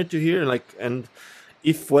 I wanted to hear and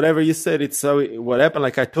if whatever you said, it's what happened.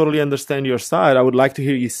 Like I totally understand your side. I would like to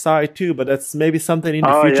hear your side too, but that's maybe something in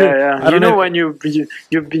the future. I don't know when you've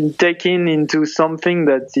been taken into something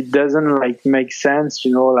that it doesn't like make sense.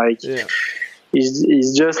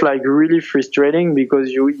 It's just like really frustrating because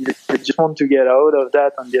you just want to get out of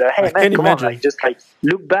that and be like, hey man, come on, like just like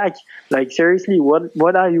look back, like seriously,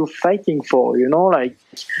 what are you fighting for? Like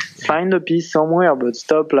find a peace somewhere, but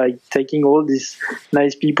stop like taking all these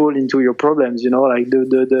nice people into your problems. Like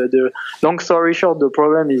the long story short, the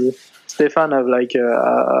problem is Stefan have like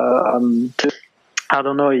I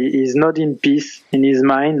don't know, he's not in peace in his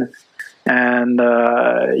mind. And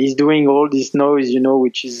he's doing all this noise,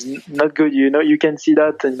 which is not good. You can see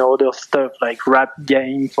that in other stuff like rap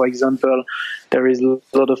game, for example. There is a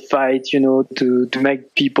lot of fight, to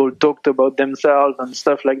make people talk about themselves and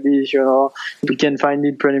stuff like this. You can find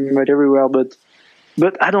it pretty much everywhere, but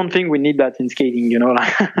I don't think we need that in skating.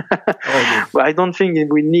 I don't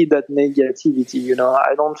think we need that negativity.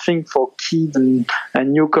 I don't think for kids and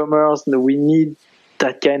newcomers that we need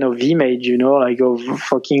that kind of image, like of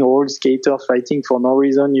fucking old skater fighting for no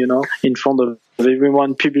reason, in front of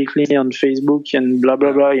everyone publicly on Facebook and blah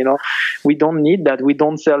blah blah. We don't need that. We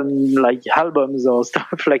don't sell like albums or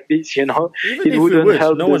stuff like this. It wouldn't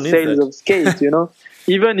help the sales of skate.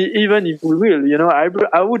 Even if we will,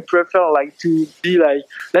 I would prefer like to be like,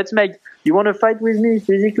 let's make. You want to fight with me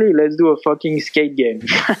physically? Let's do a fucking skate game.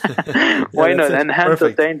 Why not? And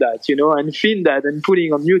entertain that, and film that and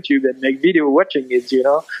putting on YouTube and make video watching it,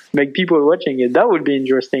 make people watching it. That would be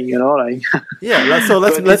interesting, like. So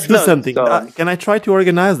let's do something. So. Can I try to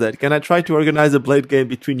organize that? Can I try to organize a blade game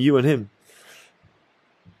between you and him?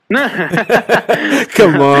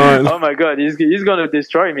 Come on! Oh my god, he's gonna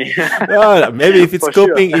destroy me. Maybe if it's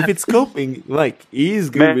coping, like he's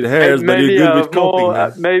good with hairs, but you're good with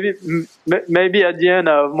coping. Maybe at the end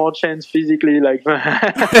I have more chance physically, like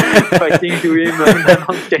fighting to him.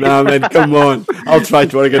 No man, come on! I'll try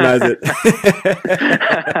to organize it.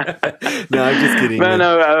 No, I'm just kidding. Man.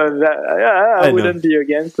 No, I wouldn't be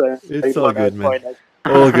against that. It's all good, man.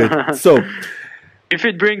 All good. So. If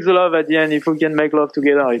it brings love at the end, if we can make love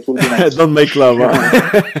together, it will be nice. Don't make love.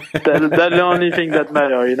 That's the only thing that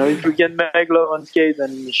matters. If we can make love on skate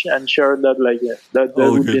and share that, like that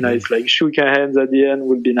would be nice. Like shook hands at the end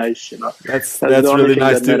would be nice. That's really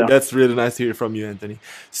nice that's really nice to hear from you, Anthony.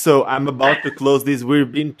 So I'm about to close this. We've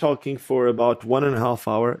been talking for about 1.5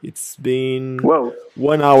 hours. It's been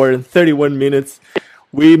 1 hour and 31 minutes.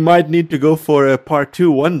 We might need to go for a part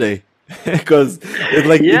 2 one day. Because it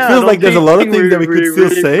feels like there's a lot of things that we could still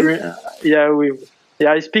say.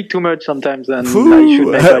 I speak too much sometimes, and I should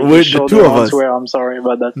make like the two of us. I'm sorry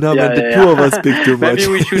about that. No, but the two of us speak too much.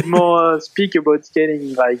 Maybe we should more speak about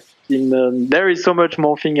skating. Like there is so much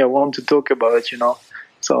more thing I want to talk about,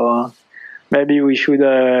 So maybe we should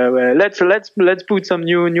let's put some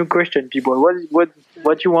new question, people.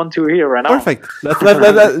 What you want to hear right now? Perfect.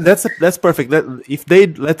 That's perfect. Let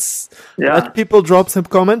people drop some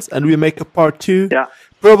comments and we make a part 2. Yeah.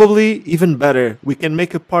 Probably even better. We can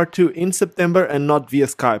make a part 2 in September and not via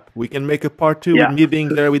Skype. We can make a part 2 with me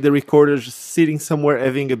being there with the recorder, just sitting somewhere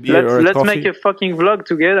having a beer or a coffee. Let's make a fucking vlog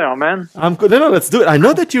together, man. No, let's do it. I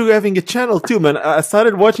know that you're having a channel too, man. I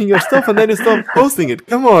started watching your stuff and then you stopped posting it.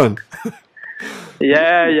 Come on.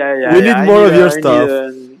 Yeah. We need more of your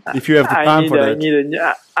stuff. If you have the time for that.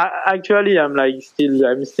 Actually, I'm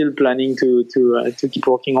still planning to keep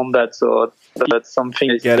working on that. So that's something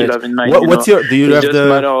I still have in mind. Do you have just a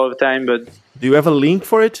matter of time, but do you have a link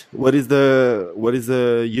for it? What is the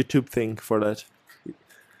YouTube thing for that?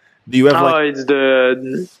 Do you have it's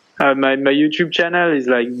the my YouTube channel is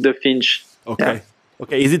like The Finch. Okay. Yeah.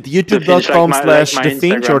 Okay. Is it youtube.com/The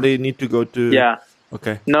Finch or they need to go to? Yeah.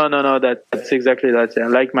 Okay. No. That's exactly that. Yeah.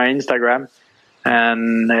 Like my Instagram.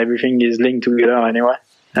 and everything is linked together anyway.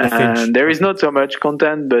 And there is not so much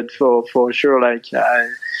content, but for sure, like I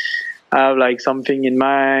have like something in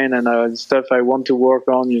mind and stuff I want to work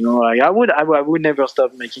on. You know, like I would never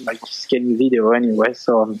stop making like skating video anyway.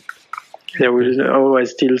 So there was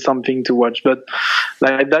always still something to watch. But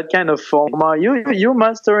like that kind of format, you're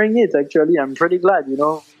mastering it. Actually, I'm pretty glad. You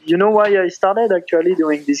know why I started actually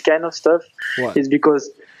doing this kind of stuff? What? Is because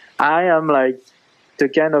I am like the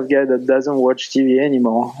kind of guy that doesn't watch TV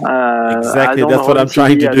anymore. Exactly, that's what I'm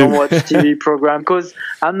trying to do. I don't watch TV program because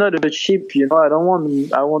I'm not a sheep. I don't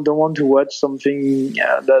want to watch something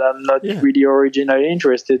that I'm not really originally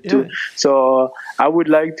interested to. So I would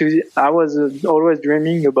like to. I was always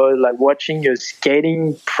dreaming about like watching a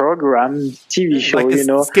skating program, TV show,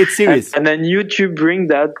 like skate series, and then YouTube bring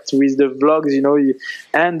that with the vlogs,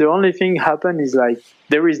 and the only thing happen is like,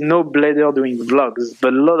 there is no blader doing vlogs,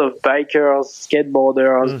 but a lot of bikers, skateboarders,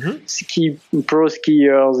 pro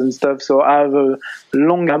skiers and stuff. So I have a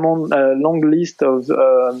long list of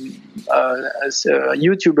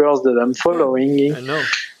YouTubers that I'm following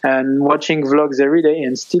and watching vlogs every day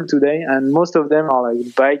and still today. And most of them are like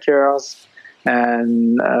bikers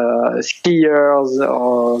and skiers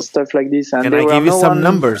or stuff like this. And can I give you some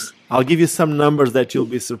numbers? I'll give you some numbers that you'll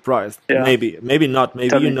be surprised. Yeah. Maybe not.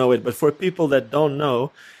 Maybe you know it. But for people that don't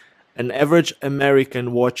know, an average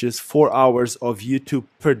American watches 4 hours of YouTube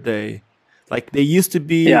per day. Like they used to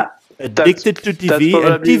be addicted to TV,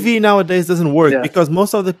 and TV nowadays doesn't work because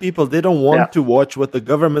most of the people, they don't want to watch what the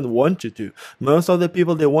government wants you to. Most of the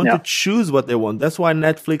people, they want to choose what they want. That's why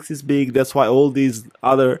Netflix is big. That's why all these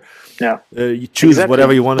other you choose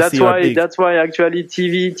whatever you want to see. That's why actually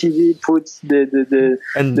TV puts the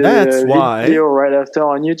video right after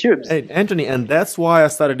on YouTube. Hey, Anthony, and that's why I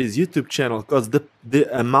started this YouTube channel, because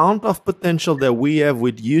the amount of potential that we have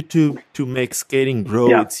with YouTube to make skating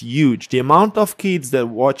grow, it's huge. The amount of kids that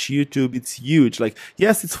watch YouTube, it's huge. Like,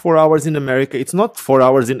 yes, it's 4 hours in America. It's not 4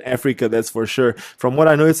 hours in Africa, that's for sure. From what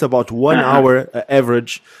I know, it's about 1 hour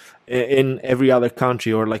average in every other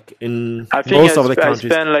country, or like in most of the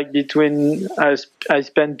countries. I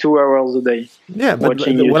spend 2 hours a day. Yeah, but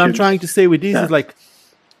what I'm trying to say with this is like,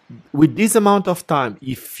 with this amount of time,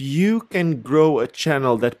 if you can grow a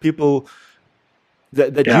channel that people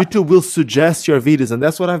that YouTube will suggest your videos, and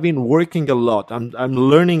that's what I've been working a lot. I'm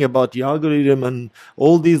learning about the algorithm and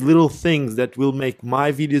all these little things that will make my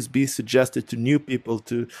videos be suggested to new people,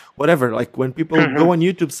 to whatever. Like when people go on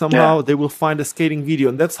YouTube, somehow they will find a skating video,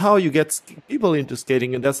 and that's how you get people into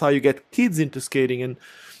skating, and that's how you get kids into skating. And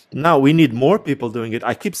now we need more people doing it.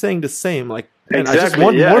 I keep saying the same, like, man, I just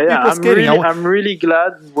want more people skating. I'm really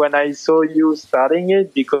glad when I saw you starting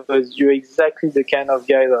it, because you're exactly the kind of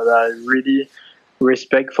guy that I really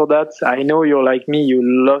respect for that. I know you're like me, you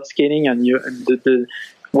love skating, and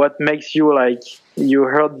what makes you like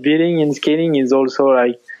your heart beating in skating is also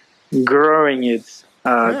like growing it,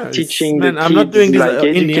 teaching the kids, I'm not doing this, like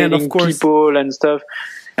educating in the end, of course, people and stuff.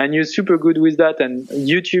 And you're super good with that. And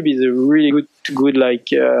YouTube is a really good like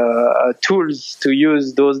tools to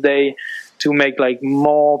use those days to make like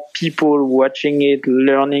more people watching it,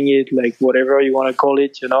 learning it, like whatever you want to call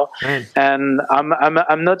it, And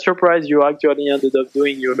I'm not surprised you actually ended up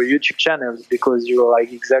doing your YouTube channel, because you're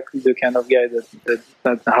like exactly the kind of guy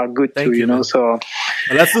that are good to, you know. So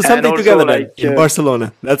let's do something together then in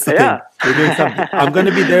Barcelona. That's the thing. We're doing something. I'm going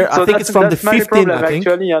to be there. So I think it's from the 15th. I think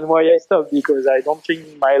actually, and why I stopped, because I don't think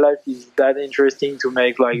my life is that interesting to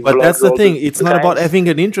make like. But that's the thing. It's not about having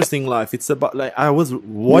an interesting life. It's about, like, I was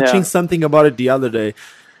watching something about it the other day.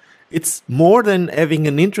 It's more than having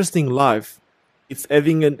an interesting life. It's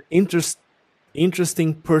having an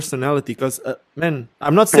interesting personality. Because man,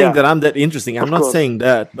 I'm not saying that I'm that interesting. I'm not saying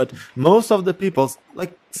that. But most of the people,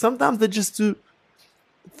 like, sometimes they just do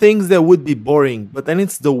things that would be boring, but then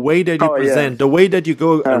it's the way that you present, the way that you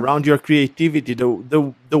go around your creativity,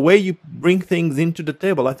 the way you bring things into the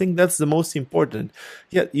table. I think that's the most important.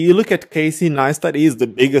 Yeah, you look at Casey Neistat, he's the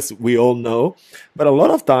biggest, we all know, but a lot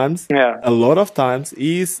of times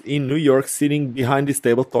he's in New York sitting behind his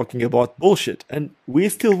table talking about bullshit, and we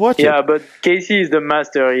still watch it. Yeah, but Casey is the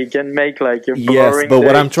master. He can make like a boring. Yes, but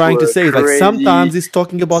what I'm trying to say is, like, sometimes he's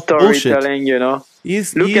talking about bullshit. You know,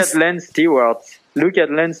 look at Lance Stewart. Look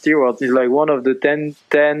at Lance Stewart. He's like one of the 10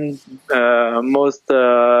 most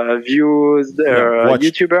viewed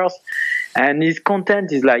YouTubers. And his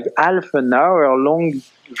content is like half an hour long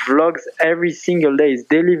vlogs every single day. His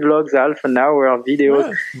daily vlogs, half an hour videos.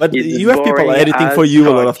 Yeah. But you have people editing for you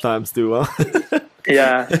a lot of times too, huh?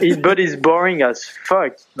 But it's boring as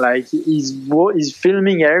fuck. Like he's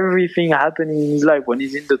filming everything happening in his life, when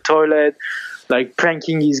he's in the toilet, like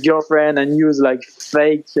pranking his girlfriend and use like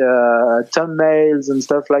fake thumbnails and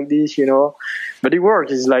stuff like this, you know. But it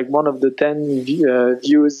works. He's like one of the 10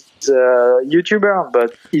 views YouTuber, but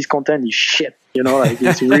his content is shit, you know, like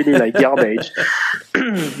it's really like garbage.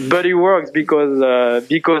 But it works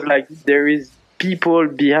because like there is people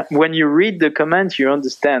behind. When you read the comments, you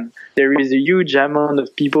understand there is a huge amount of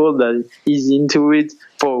people that is into it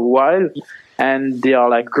for a while, and they are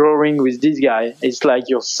like growing with this guy. It's like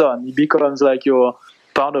your son. He becomes like your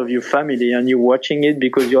part of your family, and you're watching it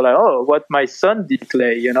because you're like, oh, what my son did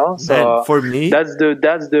play, you know. So man, for me, that's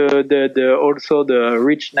the also the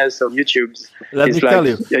richness of YouTube. Let me tell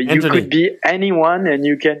you, you could be anyone, and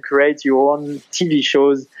you can create your own TV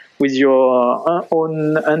shows with your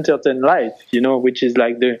own entertained life, you know, which is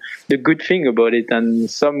like the good thing about it. And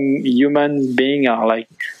some human beings are like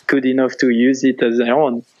good enough to use it as their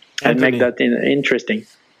own and make that interesting.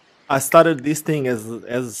 I started this thing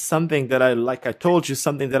as something that I told you,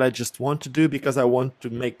 something that I just want to do because I want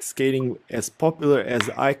to make skating as popular as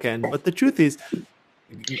I can. But the truth is,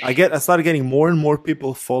 I started getting more and more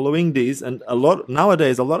people following these, and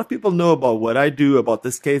nowadays a lot of people know about what I do, about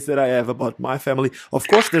the skates that I have, about my family. Of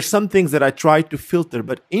course, there's some things that I try to filter,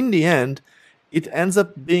 but in the end, it ends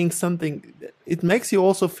up being something. It makes you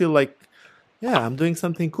also feel like, yeah, I'm doing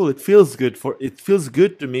something cool. It feels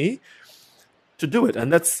good to me to do it,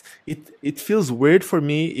 and that's it. It feels weird for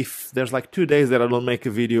me if there's like 2 days that I don't make a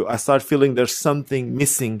video. I start feeling there's something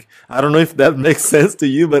missing. I don't know if that makes sense to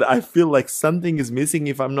you, but I feel like something is missing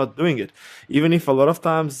if I'm not doing it, even if a lot of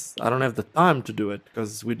times I don't have the time to do it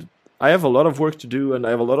because I have a lot of work to do and I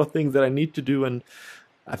have a lot of things that I need to do, and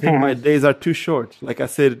I think my days are too short. Like I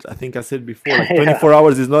think I said before, like 24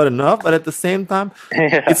 hours is not enough, but at the same time,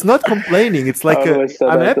 it's not complaining. It's like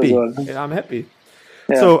I'm happy. I'm happy.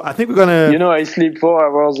 Yeah. So I think we're gonna. You know, I sleep 4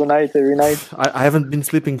 hours a night every night. I haven't been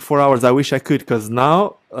sleeping 4 hours. I wish I could, because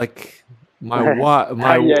now, like we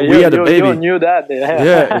had a baby. You knew that.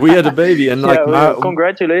 Yeah, we had a baby, and like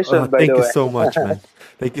congratulations. By thank the you way. so much, man.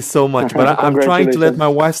 Thank you so much. But I'm trying to let my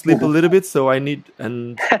wife sleep a little bit, so I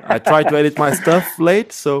try to edit my stuff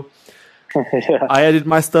late. So I edit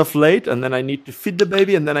my stuff late, and then I need to feed the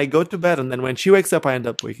baby, and then I go to bed, and then when she wakes up, I end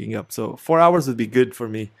up waking up. So 4 hours would be good for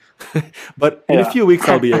me. But in a few weeks,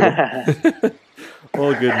 I'll be able.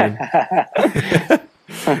 All good, man.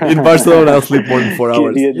 In Barcelona, I'll sleep more than 4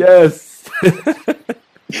 hours. Yes.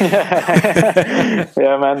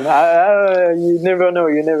 Yeah, man. You never know.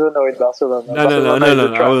 You never know in Barcelona. No.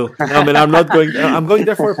 I will. No, man. I'm not going. I'm going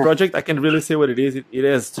there for a project. I can really say what it is. It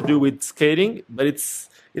has to do with skating, but it's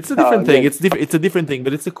a different thing. It's a different thing,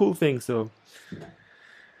 but it's a cool thing. So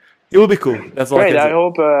it will be cool. That's all. Great. I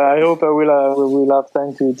hope we will have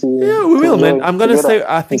time to. Yeah, we will, man. I'm gonna stay.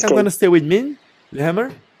 I think I'm gonna stay with Min, the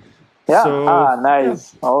hammer. Yeah. So,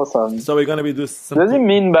 nice. Yeah. Awesome. So we're gonna be doing something. Does he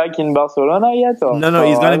mean back in Barcelona yet? Or? No.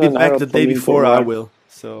 He's gonna be back the day before I will.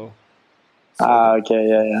 So. Okay,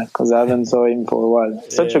 yeah. Because I haven't saw him for a while.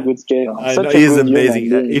 Such a good skater. He's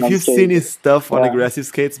amazing. If you've seen his stuff on aggressive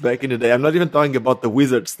skates back in the day, I'm not even talking about the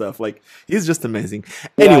wizard stuff. Like, he's just amazing.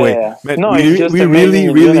 Anyway, man, we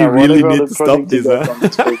really need to stop this.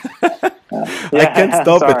 I can't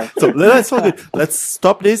stop it. So let's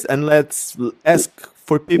stop this and let's ask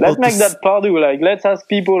for people. Let's make that part do. Like, let's ask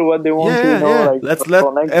people what they want to know. Yeah. Like,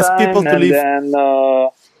 let's ask people to leave. And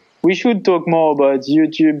we should talk more about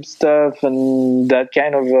YouTube stuff and that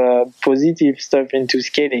kind of positive stuff into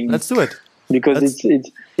skating. Let's do it. Because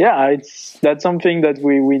that's something that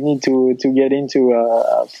we need to get into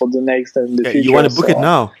for the next and the future. You want to book it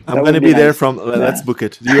now? I'm going to be there from. Let's book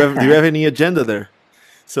it. Do you have any agenda there?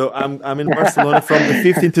 So I'm in Barcelona from the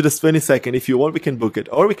 15th to the 22nd. If you want, we can book it,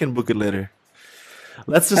 or we can book it later.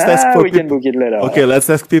 Let's just ask for people. Can book it later. Okay, let's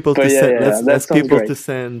ask people to send. Let's ask people to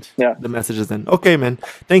send the messages then. Okay, man.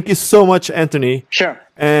 Thank you so much, Anthony. Sure.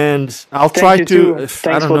 And I'll try to.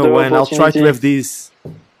 I don't know when. I'll try to have these.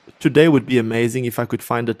 Today would be amazing if I could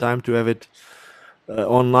find the time to have it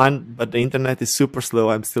online, but the internet is super slow.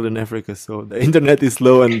 I'm still in Africa, so the internet is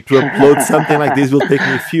slow, and to upload something like this will take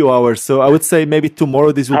me a few hours. So I would say maybe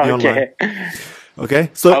tomorrow this will be online.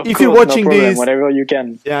 Okay, so if you're watching this, whatever you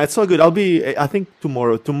can. Yeah, it's all good. I think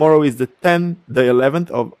tomorrow. Tomorrow is the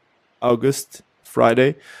 11th of August,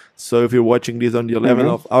 Friday. So if you're watching this on the 11th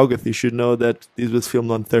of August, you should know that this was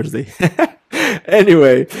filmed on Thursday.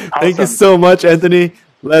 Anyway, thank you so much, Anthony.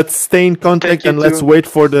 Let's stay in contact and let's wait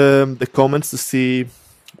for the comments to see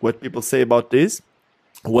what people say about this,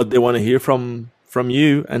 what they want to hear from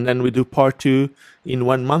you, and then we do part 2 in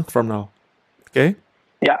 1 month from now. Okay?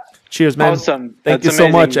 Yeah. Cheers, man. Awesome. Thank you so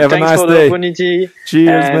much. Have a nice day. Thanks for the opportunity.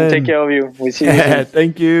 Cheers, man. Take care of you. We'll see you soon.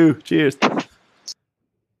 Thank you. Cheers.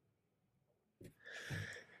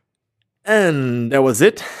 And that was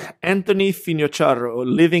it. Anthony Finocchiaro,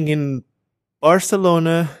 living in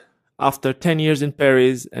Barcelona after 10 years in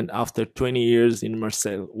Paris and after 20 years in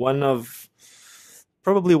Marseille.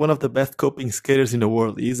 Probably one of the best coping skaters in the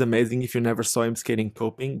world. He's amazing if you never saw him skating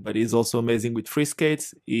coping, but he's also amazing with free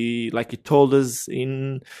skates. Like he told us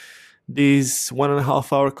in this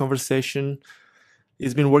 1.5 hour conversation,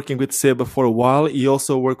 he's been working with Seba for a while. He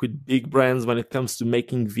also worked with big brands when it comes to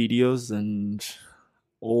making videos and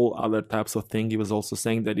all other types of things. He was also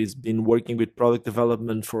saying that he's been working with product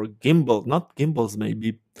development for not gimbals,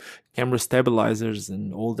 maybe camera stabilizers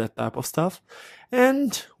and all that type of stuff.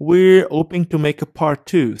 And we're hoping to make a part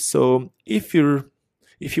 2. So if you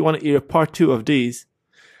want to hear a part 2 of these,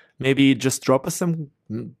 maybe just drop us some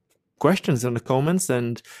questions in the comments,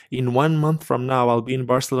 and in 1 month from now I'll be in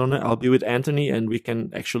Barcelona. I'll be with Anthony and we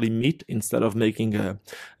can actually meet instead of making a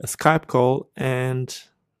Skype call and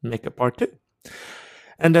make a part 2.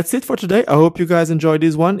 And that's it for today. I hope you guys enjoyed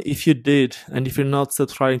this one. If you did, and if you're not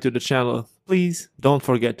subscribing to the channel, please don't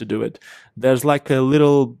forget to do it. There's like a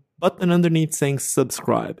little button underneath saying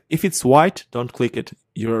subscribe. If it's white, don't click it.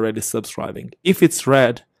 You're already subscribing. If it's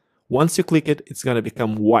red, once you click it, it's going to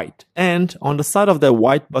become white. And on the side of that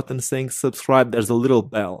white button saying subscribe, there's a little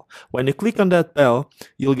bell. When you click on that bell,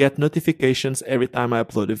 you'll get notifications every time I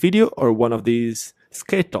upload a video or one of these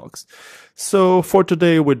skate talks. So for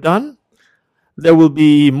today, we're done. There will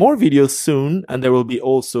be more videos soon, and there will be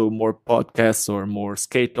also more podcasts or more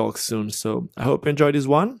skate talks soon. So I hope you enjoyed this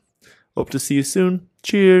one. Hope to see you soon.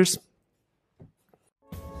 Cheers!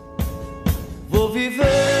 Vou viver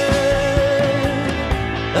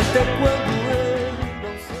até quando